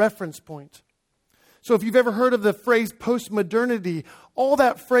their own reference point. So if you've ever heard of the phrase postmodernity, all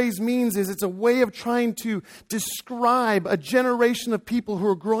that phrase means is it's a way of trying to describe a generation of people who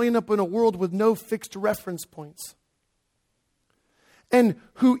are growing up in a world with no fixed reference points. And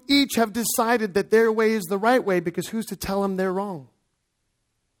who each have decided that their way is the right way, because who's to tell them they're wrong?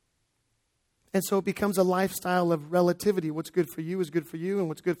 And so it becomes a lifestyle of relativity. What's good for you is good for you, and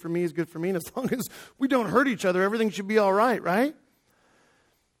what's good for me is good for me. And as long as we don't hurt each other, everything should be all right, right?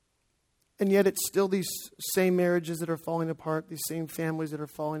 And yet it's still these same marriages that are falling apart, these same families that are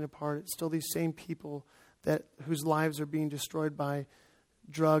falling apart. It's still these same people whose lives are being destroyed by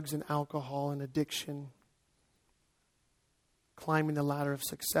drugs and alcohol and addiction, climbing the ladder of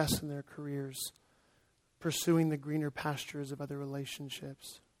success in their careers, pursuing the greener pastures of other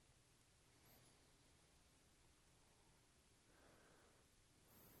relationships.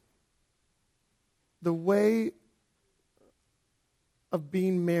 The way of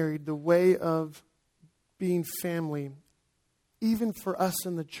being married, the way of being family, even for us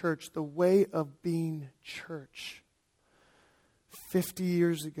in the church, the way of being church 50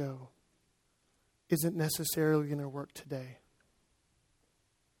 years ago isn't necessarily going to work today.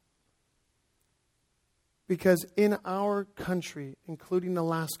 Because in our country, including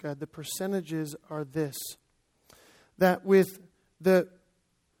Alaska, the percentages are this: that with the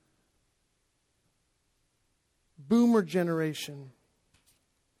boomer generation,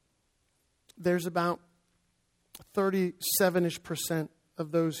 there's about 37-ish%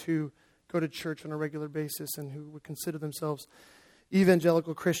 of those who go to church on a regular basis and who would consider themselves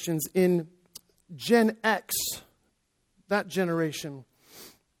evangelical Christians. In Gen X, that generation,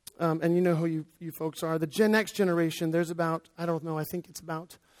 and you know who you folks are, the Gen X generation, there's about, I think it's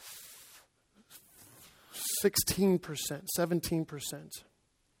about 16%, 17%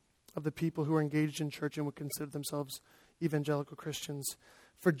 of the people who are engaged in church and would consider themselves evangelical Christians.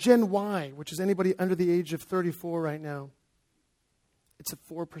 For Gen Y, which is anybody under the age of 34 right now, it's at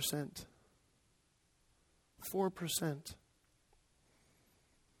 4%. 4%.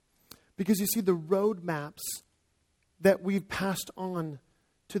 Because you see, the roadmaps that we've passed on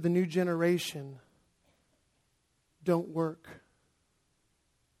to the new generation don't work.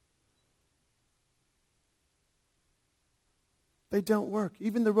 They don't work.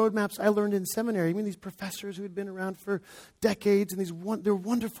 Even the roadmaps I learned in seminary, even these professors who had been around for decades, and they're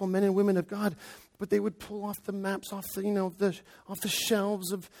wonderful men and women of God, but they would pull off the maps off the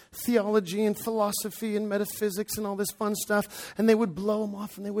shelves of theology and philosophy and metaphysics and all this fun stuff, and they would blow them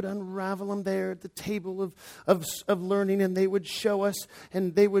off and they would unravel them there at the table of learning, and they would show us,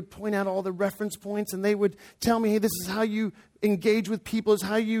 and they would point out all the reference points, and they would tell me, hey, this is how you engage with people, this is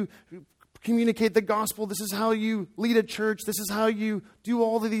how you communicate the gospel, this is how you lead a church, this is how you do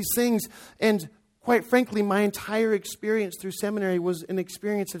all of these things. And quite frankly, my entire experience through seminary was an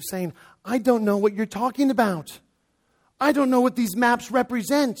experience of saying, I don't know what you're talking about. I don't know what these maps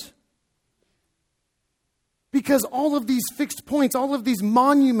represent. Because all of these fixed points, all of these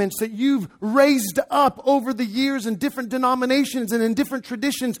monuments that you've raised up over the years in different denominations and in different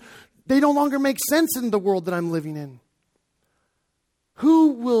traditions, they no longer make sense in the world that I'm living in.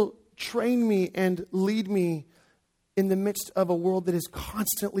 Who will train me and lead me in the midst of a world that is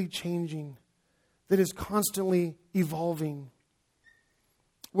constantly changing, that is constantly evolving,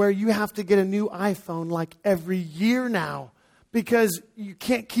 where you have to get a new iPhone like every year now because you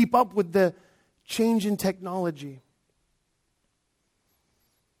can't keep up with the change in technology?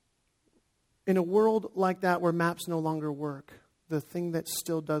 In a world like that where maps no longer work, the thing that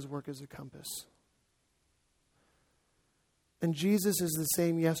still does work is a compass. And Jesus is the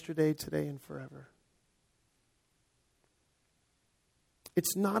same yesterday, today, and forever.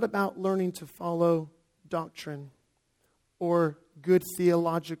 It's not about learning to follow doctrine or good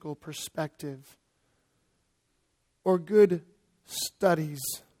theological perspective or good studies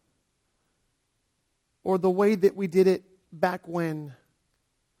or the way that we did it back when,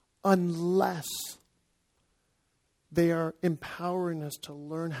 unless they are empowering us to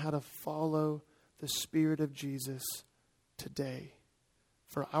learn how to follow the Spirit of Jesus today,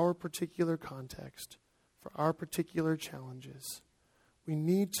 for our particular context, for our particular challenges. We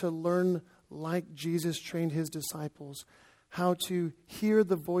need to learn, like Jesus trained his disciples, how to hear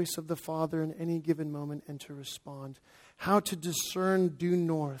the voice of the Father in any given moment and to respond. How to discern due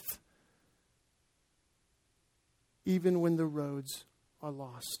north, even when the roads are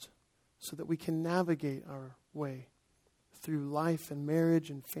lost, so that we can navigate our way through life and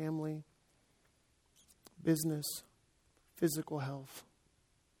marriage and family, business, physical health,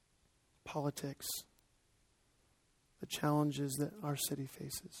 politics, the challenges that our city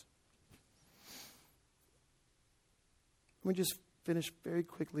faces. Let me just finish very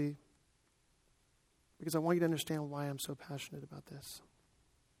quickly because I want you to understand why I'm so passionate about this.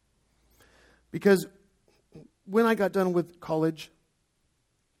 Because when I got done with college,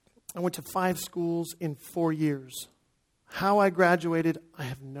 I went to 5 schools in 4 years. How I graduated, I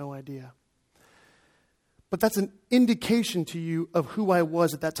have no idea. But that's an indication to you of who I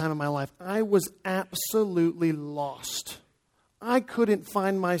was at that time in my life. I was absolutely lost. I couldn't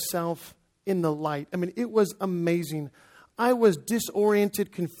find myself in the light. I mean, it was amazing. I was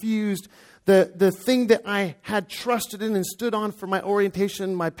disoriented, confused. The thing that I had trusted in and stood on for my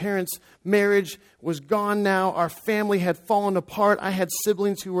orientation, my parents' marriage, was gone now. Our family had fallen apart. I had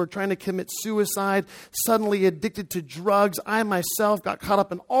siblings who were trying to commit suicide, suddenly addicted to drugs. I myself got caught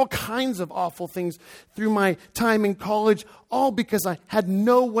up in all kinds of awful things through my time in college, all because I had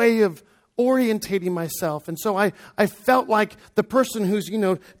no way of orientating myself. And so I felt like the person who's,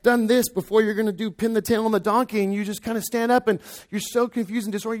 done this before you're going to pin the tail on the donkey, and you just kind of stand up and you're so confused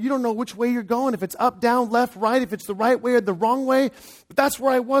and disoriented. You don't know which way you're going, if it's up, down, left, right, if it's the right way or the wrong way. But that's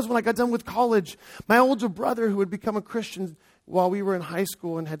where I was when I got done with college. My older brother, who had become a Christian while we were in high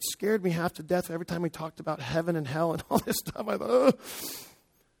school and had scared me half to death every time we talked about heaven and hell and all this stuff, I thought, ugh.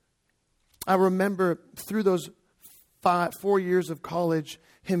 I remember through those 4 years of college,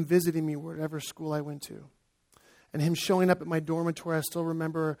 him visiting me wherever school I went to. And him showing up at my dormitory. I still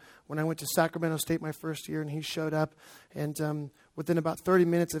remember when I went to Sacramento State my first year, and he showed up. And within about 30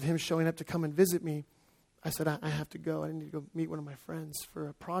 minutes of him showing up to come and visit me, I said, I have to go. I need to go meet one of my friends for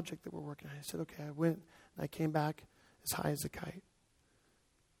a project that we're working on. I said, okay. I went, and I came back as high as a kite.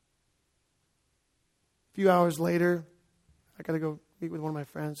 A few hours later, I got to go meet with one of my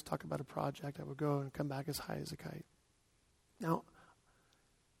friends, talk about a project. I would go and come back as high as a kite. Now,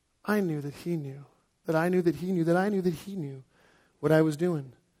 I knew that he knew, that I knew that he knew, that I knew that he knew what I was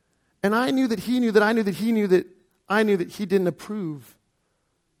doing. And I knew that he knew, that I knew that he knew, that I knew that he didn't approve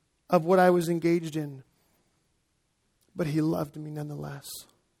of what I was engaged in. But he loved me nonetheless.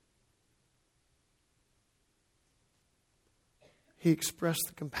 He expressed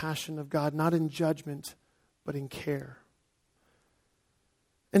the compassion of God, not in judgment, but in care.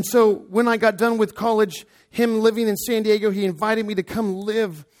 And so when I got done with college, him living in San Diego, he invited me to come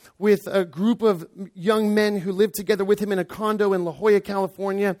live with a group of young men who lived together with him in a condo in La Jolla,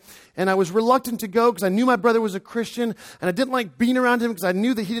 California. And I was reluctant to go because I knew my brother was a Christian, and I didn't like being around him because I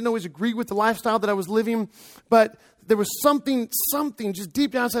knew that he didn't always agree with the lifestyle that I was living. But there was something just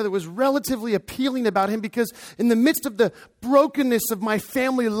deep down inside that was relatively appealing about him, because in the midst of the brokenness of my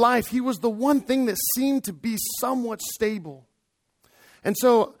family life, he was the one thing that seemed to be somewhat stable. And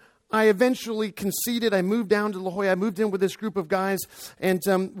so I eventually conceded. I moved down to La Jolla. I moved in with this group of guys and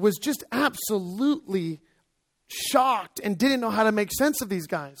was just absolutely shocked and didn't know how to make sense of these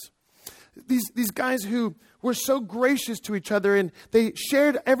guys. These guys who were so gracious to each other, and they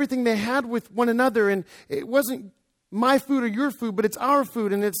shared everything they had with one another. And it wasn't my food or your food, but it's our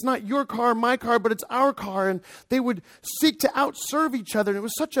food. And it's not your car, my car, but it's our car. And they would seek to outserve each other. And it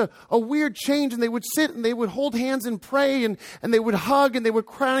was such a weird change. And they would sit and they would hold hands and pray, and they would hug and they would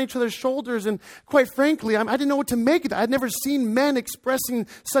cry on each other's shoulders. And quite frankly, I didn't know what to make of that. I'd never seen men expressing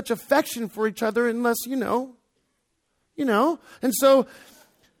such affection for each other unless, you know. And so,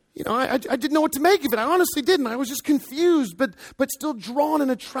 I didn't know what to make of it. I honestly didn't. I was just confused, but still drawn and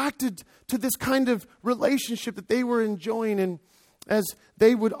attracted to this kind of relationship that they were enjoying. And as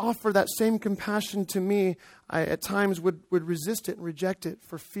they would offer that same compassion to me, I at times would resist it and reject it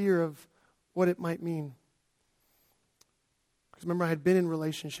for fear of what it might mean. Because remember, I had been in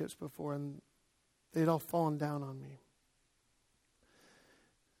relationships before, and they'd all fallen down on me.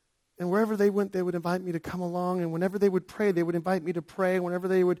 And wherever they went, they would invite me to come along. And whenever they would pray, they would invite me to pray. Whenever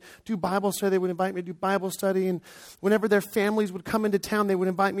they would do Bible study, they would invite me to do Bible study. And whenever their families would come into town, they would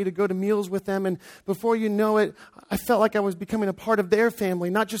invite me to go to meals with them. And before you know it, I felt like I was becoming a part of their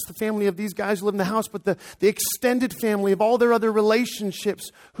family. Not just the family of these guys who live in the house, but the extended family of all their other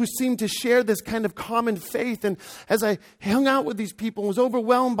relationships who seemed to share this kind of common faith. And as I hung out with these people and was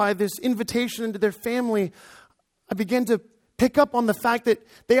overwhelmed by this invitation into their family, I began to pick up on the fact that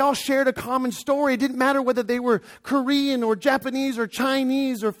they all shared a common story. It didn't matter whether they were Korean or Japanese or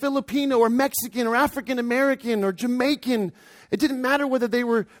Chinese or Filipino or Mexican or African American or Jamaican. It didn't matter whether they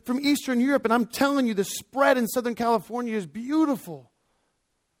were from Eastern Europe. And I'm telling you, the spread in Southern California is beautiful.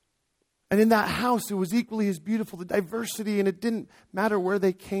 And in that house, it was equally as beautiful, the diversity, and it didn't matter where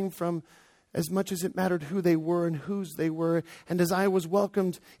they came from as much as it mattered who they were and whose they were. And as I was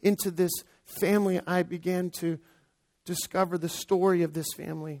welcomed into this family, I began to discover the story of this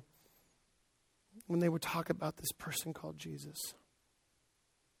family when they would talk about this person called Jesus.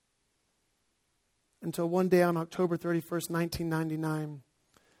 Until one day on October 31st, 1999,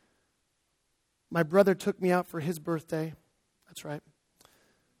 my brother took me out for his birthday. That's right.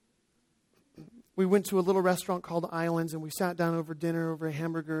 We went to a little restaurant called Islands, and we sat down over dinner, over a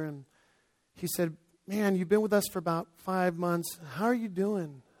hamburger, and he said, man, you've been with us for about 5 months. How are you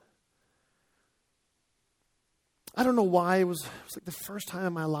doing? I don't know why. It was like the first time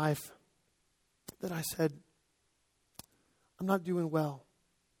in my life that I said, I'm not doing well.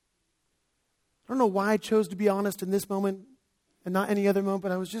 I don't know why I chose to be honest in this moment and not any other moment,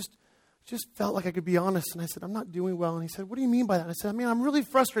 but I was just felt like I could be honest. And I said, I'm not doing well. And he said, what do you mean by that? And I said, I'm really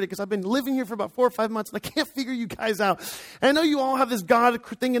frustrated because I've been living here for about 4 or 5 months and I can't figure you guys out. And I know you all have this God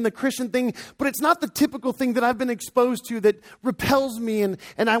thing and the Christian thing, but it's not the typical thing that I've been exposed to that repels me and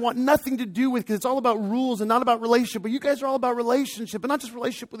I want nothing to do with, because it's all about rules and not about relationship. But you guys are all about relationship, and not just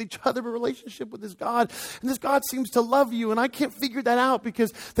relationship with each other, but relationship with this God. And this God seems to love you, and I can't figure that out,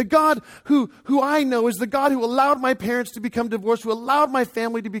 because the God who I know is the God who allowed my parents to become divorced, who allowed my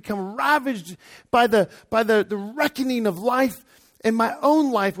family to become ravaged by the reckoning of life. And my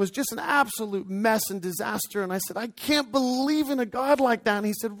own life was just an absolute mess and disaster. And I said, I can't believe in a God like that. And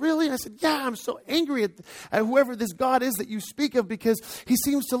he said, really? And I said, yeah, I'm so angry at whoever this God is that you speak of, because he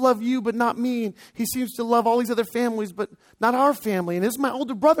seems to love you, but not me. And he seems to love all these other families, but not our family. And this is my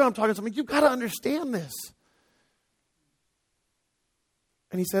older brother I'm talking to. I'm like, you've got to understand this.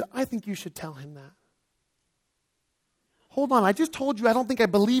 And he said, I think you should tell him that. Hold on, I just told you I don't think I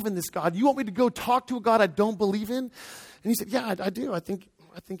believe in this God. You want me to go talk to a God I don't believe in? And he said, yeah, I do. I think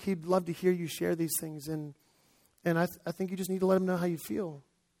he'd love to hear you share these things. And I think you just need to let him know how you feel.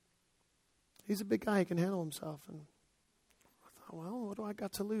 He's a big guy. He can handle himself. And I thought, well, what do I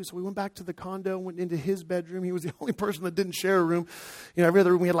got to lose? So we went back to the condo, went into his bedroom. He was the only person that didn't share a room. Every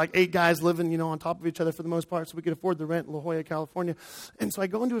other room we had like 8 guys living, on top of each other for the most part, so we could afford the rent in La Jolla, California. And so I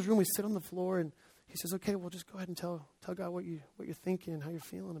go into his room. We sit on the floor, and he says, okay, well, just go ahead and tell God what you're thinking and how you're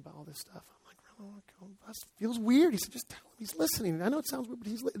feeling about all this stuff. I'm like, oh, that feels weird. He said, just tell him. He's listening. I know it sounds weird, but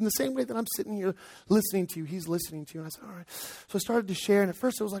he's in the same way that I'm sitting here listening to you, he's listening to you. And I said, all right. So I started to share, and at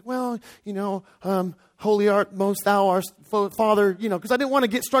first it was like, well, holy art most thou art, Father, because I didn't want to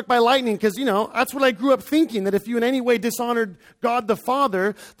get struck by lightning, because, that's what I grew up thinking, that if you in any way dishonored God the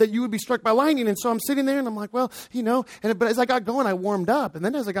Father, that you would be struck by lightning. And so I'm sitting there, and I'm like, well, but as I got going, I warmed up. And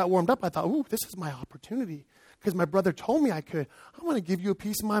then as I got warmed up, I thought, ooh, this is my opportunity. Because my brother told me I could. I want to give you a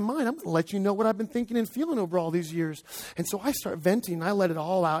piece of my mind. I'm going to let you know what I've been thinking and feeling over all these years. And so I start venting, and I let it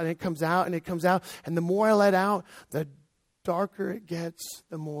all out, and it comes out, and it comes out. And the more I let out, the darker it gets,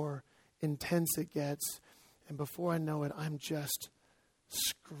 the more intense it gets. And before I know it, I'm just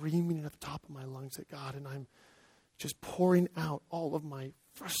screaming at the top of my lungs at God, and I'm just pouring out all of my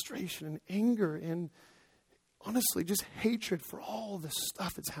frustration and anger and honestly just hatred for all the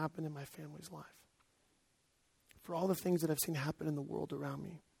stuff that's happened in my family's life, for all the things that I've seen happen in the world around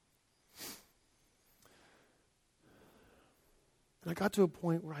me. And I got to a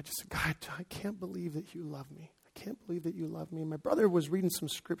point where I just said, God, I can't believe that you love me. I can't believe that you love me. And my brother was reading some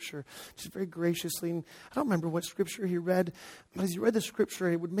scripture just very graciously. And I don't remember what scripture he read, but as he read the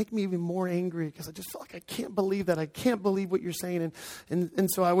scripture, it would make me even more angry, because I just felt like I can't believe that. I can't believe what you're saying. And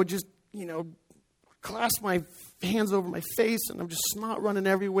so I would just, clasp my hands over my face, and I'm just snot running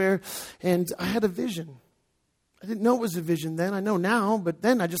everywhere. And I had a vision. I didn't know it was a vision then. I know now, but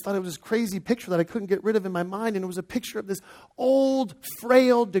then I just thought it was this crazy picture that I couldn't get rid of in my mind. And it was a picture of this old,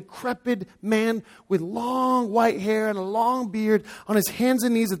 frail, decrepit man with long white hair and a long beard on his hands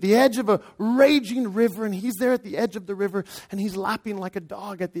and knees at the edge of a raging river. And he's there at the edge of the river, and he's lapping like a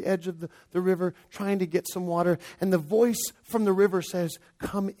dog at the edge of the river, trying to get some water. And the voice from the river says,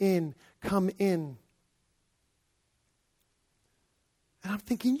 come in, come in. And I'm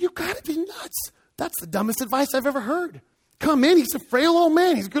thinking, you got to be nuts. That's the dumbest advice I've ever heard. Come in. He's a frail old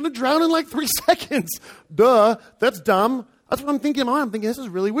man. He's going to drown in like 3 seconds. Duh. That's dumb. That's what I'm thinking. I'm thinking, this is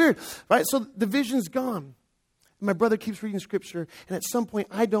really weird. Right? So the vision's gone. My brother keeps reading scripture, and at some point,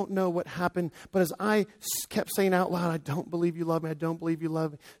 I don't know what happened, but as I kept saying out loud, I don't believe you love me, I don't believe you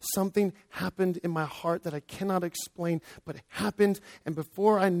love me, something happened in my heart that I cannot explain, but it happened, and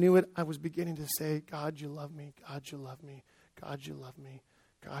before I knew it, I was beginning to say, God, you love me, God, you love me, God, you love me,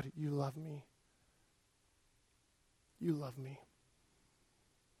 God, you love me. You love me.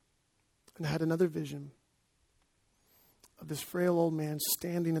 And I had another vision of this frail old man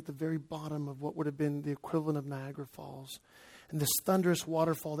standing at the very bottom of what would have been the equivalent of Niagara Falls. And this thunderous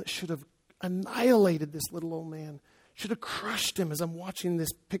waterfall that should have annihilated this little old man, should have crushed him as I'm watching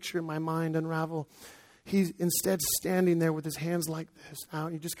this picture in my mind unravel. He's instead standing there with his hands like this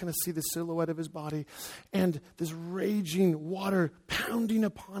out. You just kind of see the silhouette of his body and this raging water pounding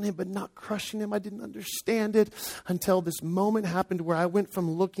upon him, but not crushing him. I didn't understand it until this moment happened where I went from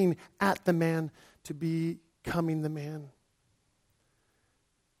looking at the man to becoming the man.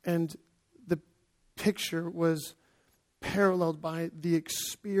 And the picture was paralleled by the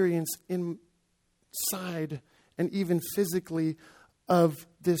experience inside and even physically of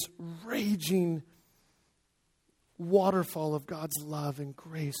this raging waterfall of God's love and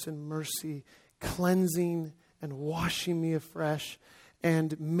grace and mercy, cleansing and washing me afresh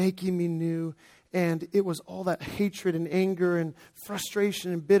and making me new. And it was all that hatred and anger and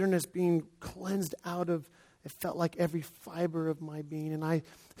frustration and bitterness being cleansed out of, it felt like every fiber of my being. And I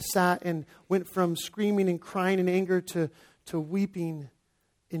sat and went from screaming and crying in anger to weeping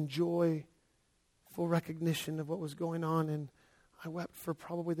in joy, full recognition of what was going on. And I wept for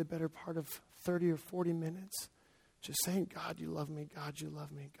probably the better part of 30 or 40 minutes, just saying, God, you love me. God, you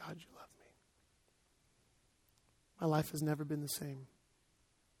love me. God, you love me. My life has never been the same.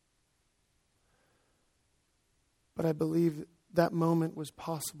 But I believe that moment was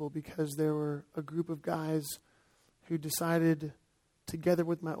possible because there were a group of guys who decided, together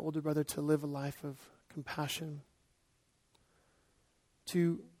with my older brother, to live a life of compassion,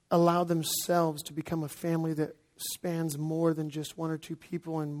 to allow themselves to become a family that spans more than just one or two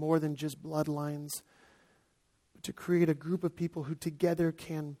people and more than just bloodlines, but to create a group of people who together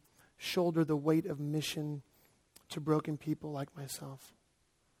can shoulder the weight of mission to broken people like myself,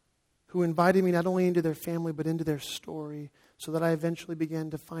 who invited me not only into their family but into their story, so that I eventually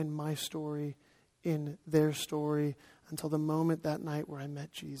began to find my story in their story until the moment that night where I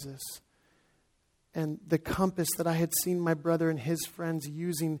met Jesus. And the compass that I had seen my brother and his friends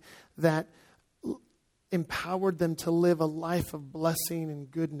using that empowered them to live a life of blessing and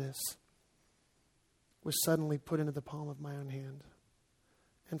goodness was suddenly put into the palm of my own hand.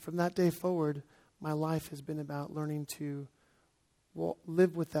 And from that day forward, my life has been about learning to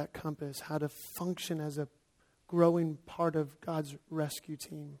live with that compass, how to function as a growing part of God's rescue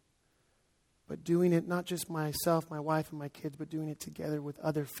team. But doing it, not just myself, my wife, and my kids, but doing it together with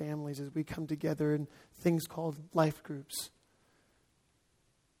other families as we come together in things called life groups.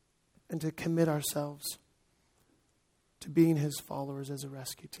 And to commit ourselves to being his followers as a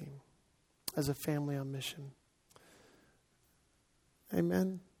rescue team, as a family on mission.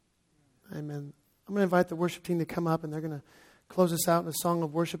 Amen. Amen. I'm going to invite the worship team to come up, and they're going to close us out in a song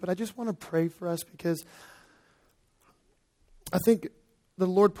of worship. But I just want to pray for us because I think the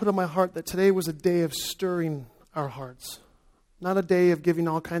Lord put on my heart that today was a day of stirring our hearts, not a day of giving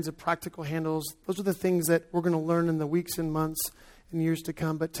all kinds of practical handles. Those are the things that we're going to learn in the weeks and months and years to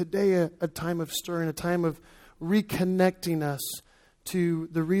come. But today, a time of stirring, a time of reconnecting us to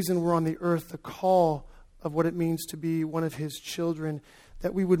the reason we're on the earth, the call of what it means to be one of his children,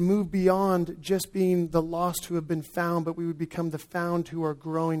 that we would move beyond just being the lost who have been found, but we would become the found who are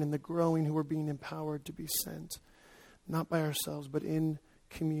growing and the growing who are being empowered to be sent, not by ourselves, but in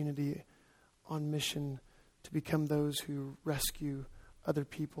community, on mission, to become those who rescue other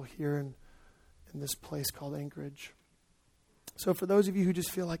people here in this place called Anchorage. So for those of you who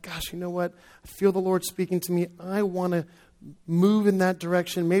just feel like, gosh, you know what? I feel the Lord speaking to me. I want to move in that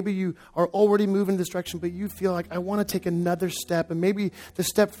direction. Maybe you are already moving in this direction, but you feel like I want to take another step. And maybe the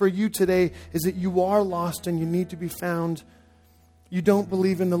step for you today is that you are lost and you need to be found. You don't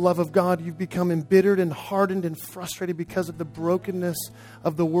believe in the love of God. You've become embittered and hardened and frustrated because of the brokenness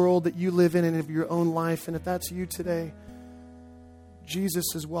of the world that you live in and of your own life. And if that's you today, Jesus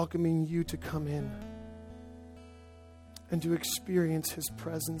is welcoming you to come in and to experience his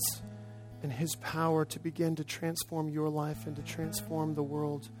presence and his power to begin to transform your life and to transform the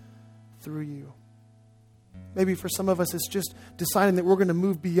world through you. Maybe for some of us, it's just deciding that we're going to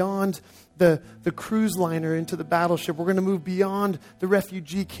move beyond the cruise liner into the battleship. We're going to move beyond the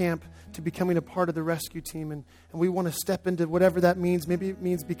refugee camp to becoming a part of the rescue team. And we want to step into whatever that means. Maybe it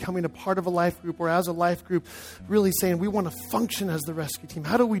means becoming a part of a life group, or as a life group, really saying we want to function as the rescue team.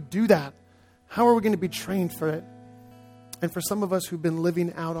 How do we do that? How are we going to be trained for it? And for some of us who've been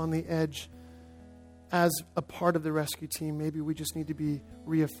living out on the edge as a part of the rescue team, maybe we just need to be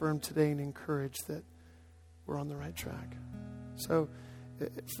reaffirmed today and encouraged that we're on the right track. So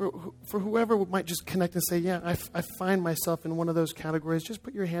for whoever might just connect and say, yeah, I find myself in one of those categories, just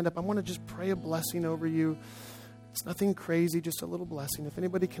put your hand up. I want to just pray a blessing over you. It's nothing crazy, just a little blessing. If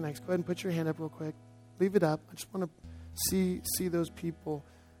anybody connects, go ahead and put your hand up real quick. Leave it up. I just want to see those people.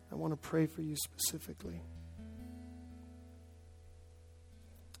 I want to pray for you specifically.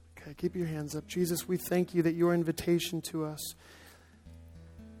 Okay, keep your hands up. Jesus, we thank you that your invitation to us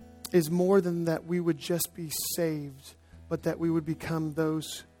is more than that we would just be saved, but that we would become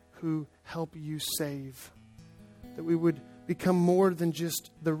those who help you save. That we would become more than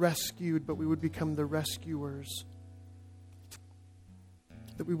just the rescued, but we would become the rescuers.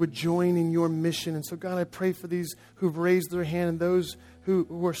 That we would join in your mission. And so, God, I pray for these who've raised their hand and those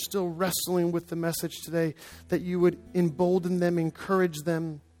who are still wrestling with the message today, that you would embolden them, encourage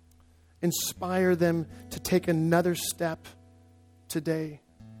them, inspire them to take another step today.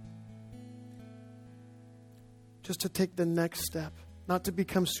 Just to take the next step. Not to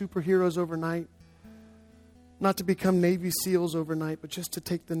become superheroes overnight. Not to become Navy SEALs overnight, but just to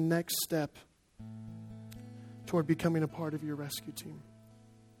take the next step toward becoming a part of your rescue team.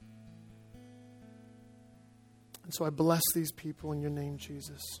 And so I bless these people in your name,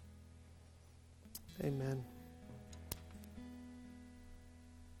 Jesus. Amen.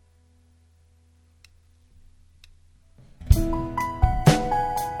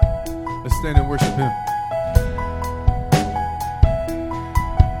 Let's stand and worship Him.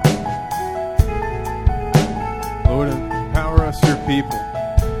 Lord, empower us, your people.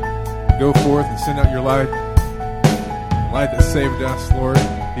 Go forth and send out your light. The light that saved us, Lord.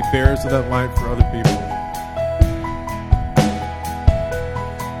 Be bearers of that light for other people.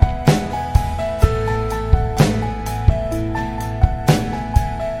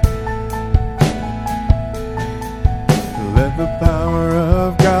 Let the power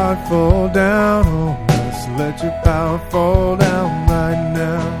of God fall down on us. Let your power fall down right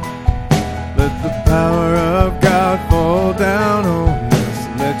now. Let the power of God fall down on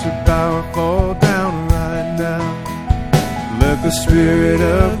us. Let your power fall down right now. Let the Spirit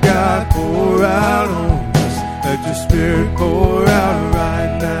of God pour out on us. Let your Spirit pour out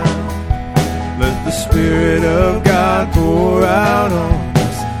right now. Let the Spirit of God pour out on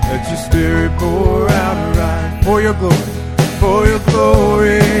us. Let your Spirit pour out right. For your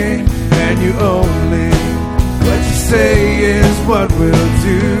glory and you only. What you say is what we'll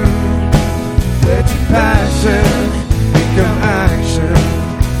do. Let your passion become action.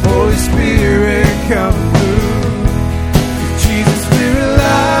 Holy Spirit, come through. Jesus, we're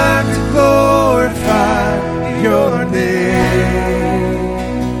alive to glorify your name.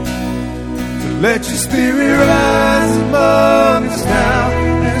 So let your Spirit rise among us now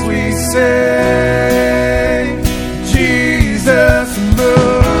as we sing, Jesus, move.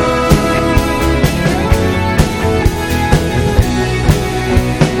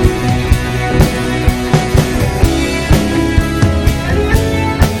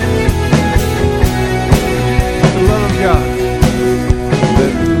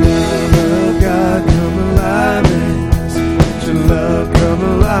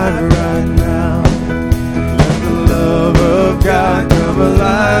 God, come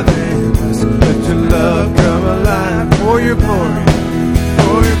alive in us. Let your love come alive for your glory,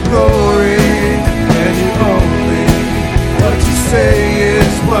 and you only. What you say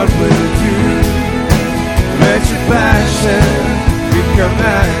is what we'll do. Let your passion become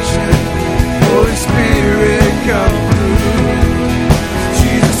action. Holy Spirit, come through.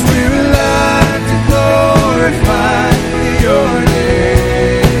 Jesus, we're alive to glorify your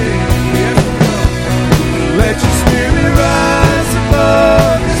name. Let your Spirit rise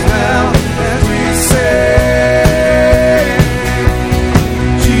above us now as we say,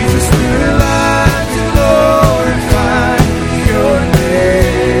 Jesus, we're alive to glorify your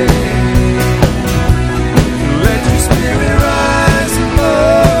name. Let your Spirit rise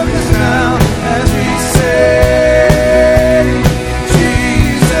above us now as we say,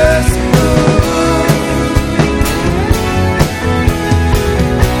 Jesus,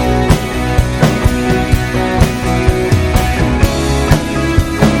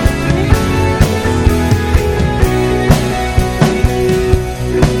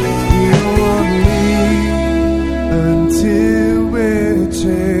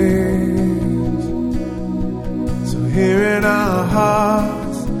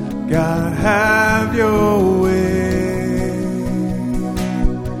 God, have your way.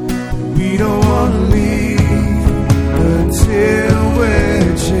 We don't want to leave until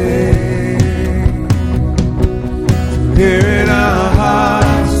we're changed. Here in our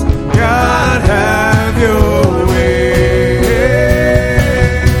hearts, God, have your way.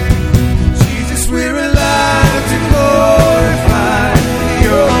 Jesus, we're alive to glorify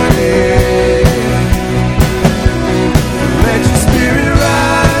your name. Let your Spirit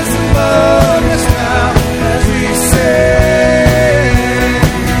rise above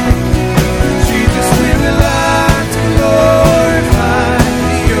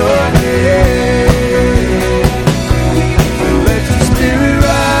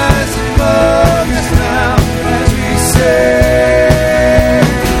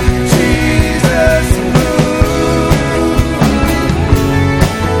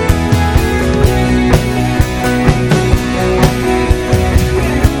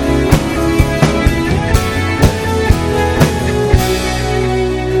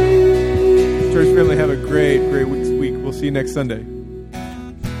you next Sunday.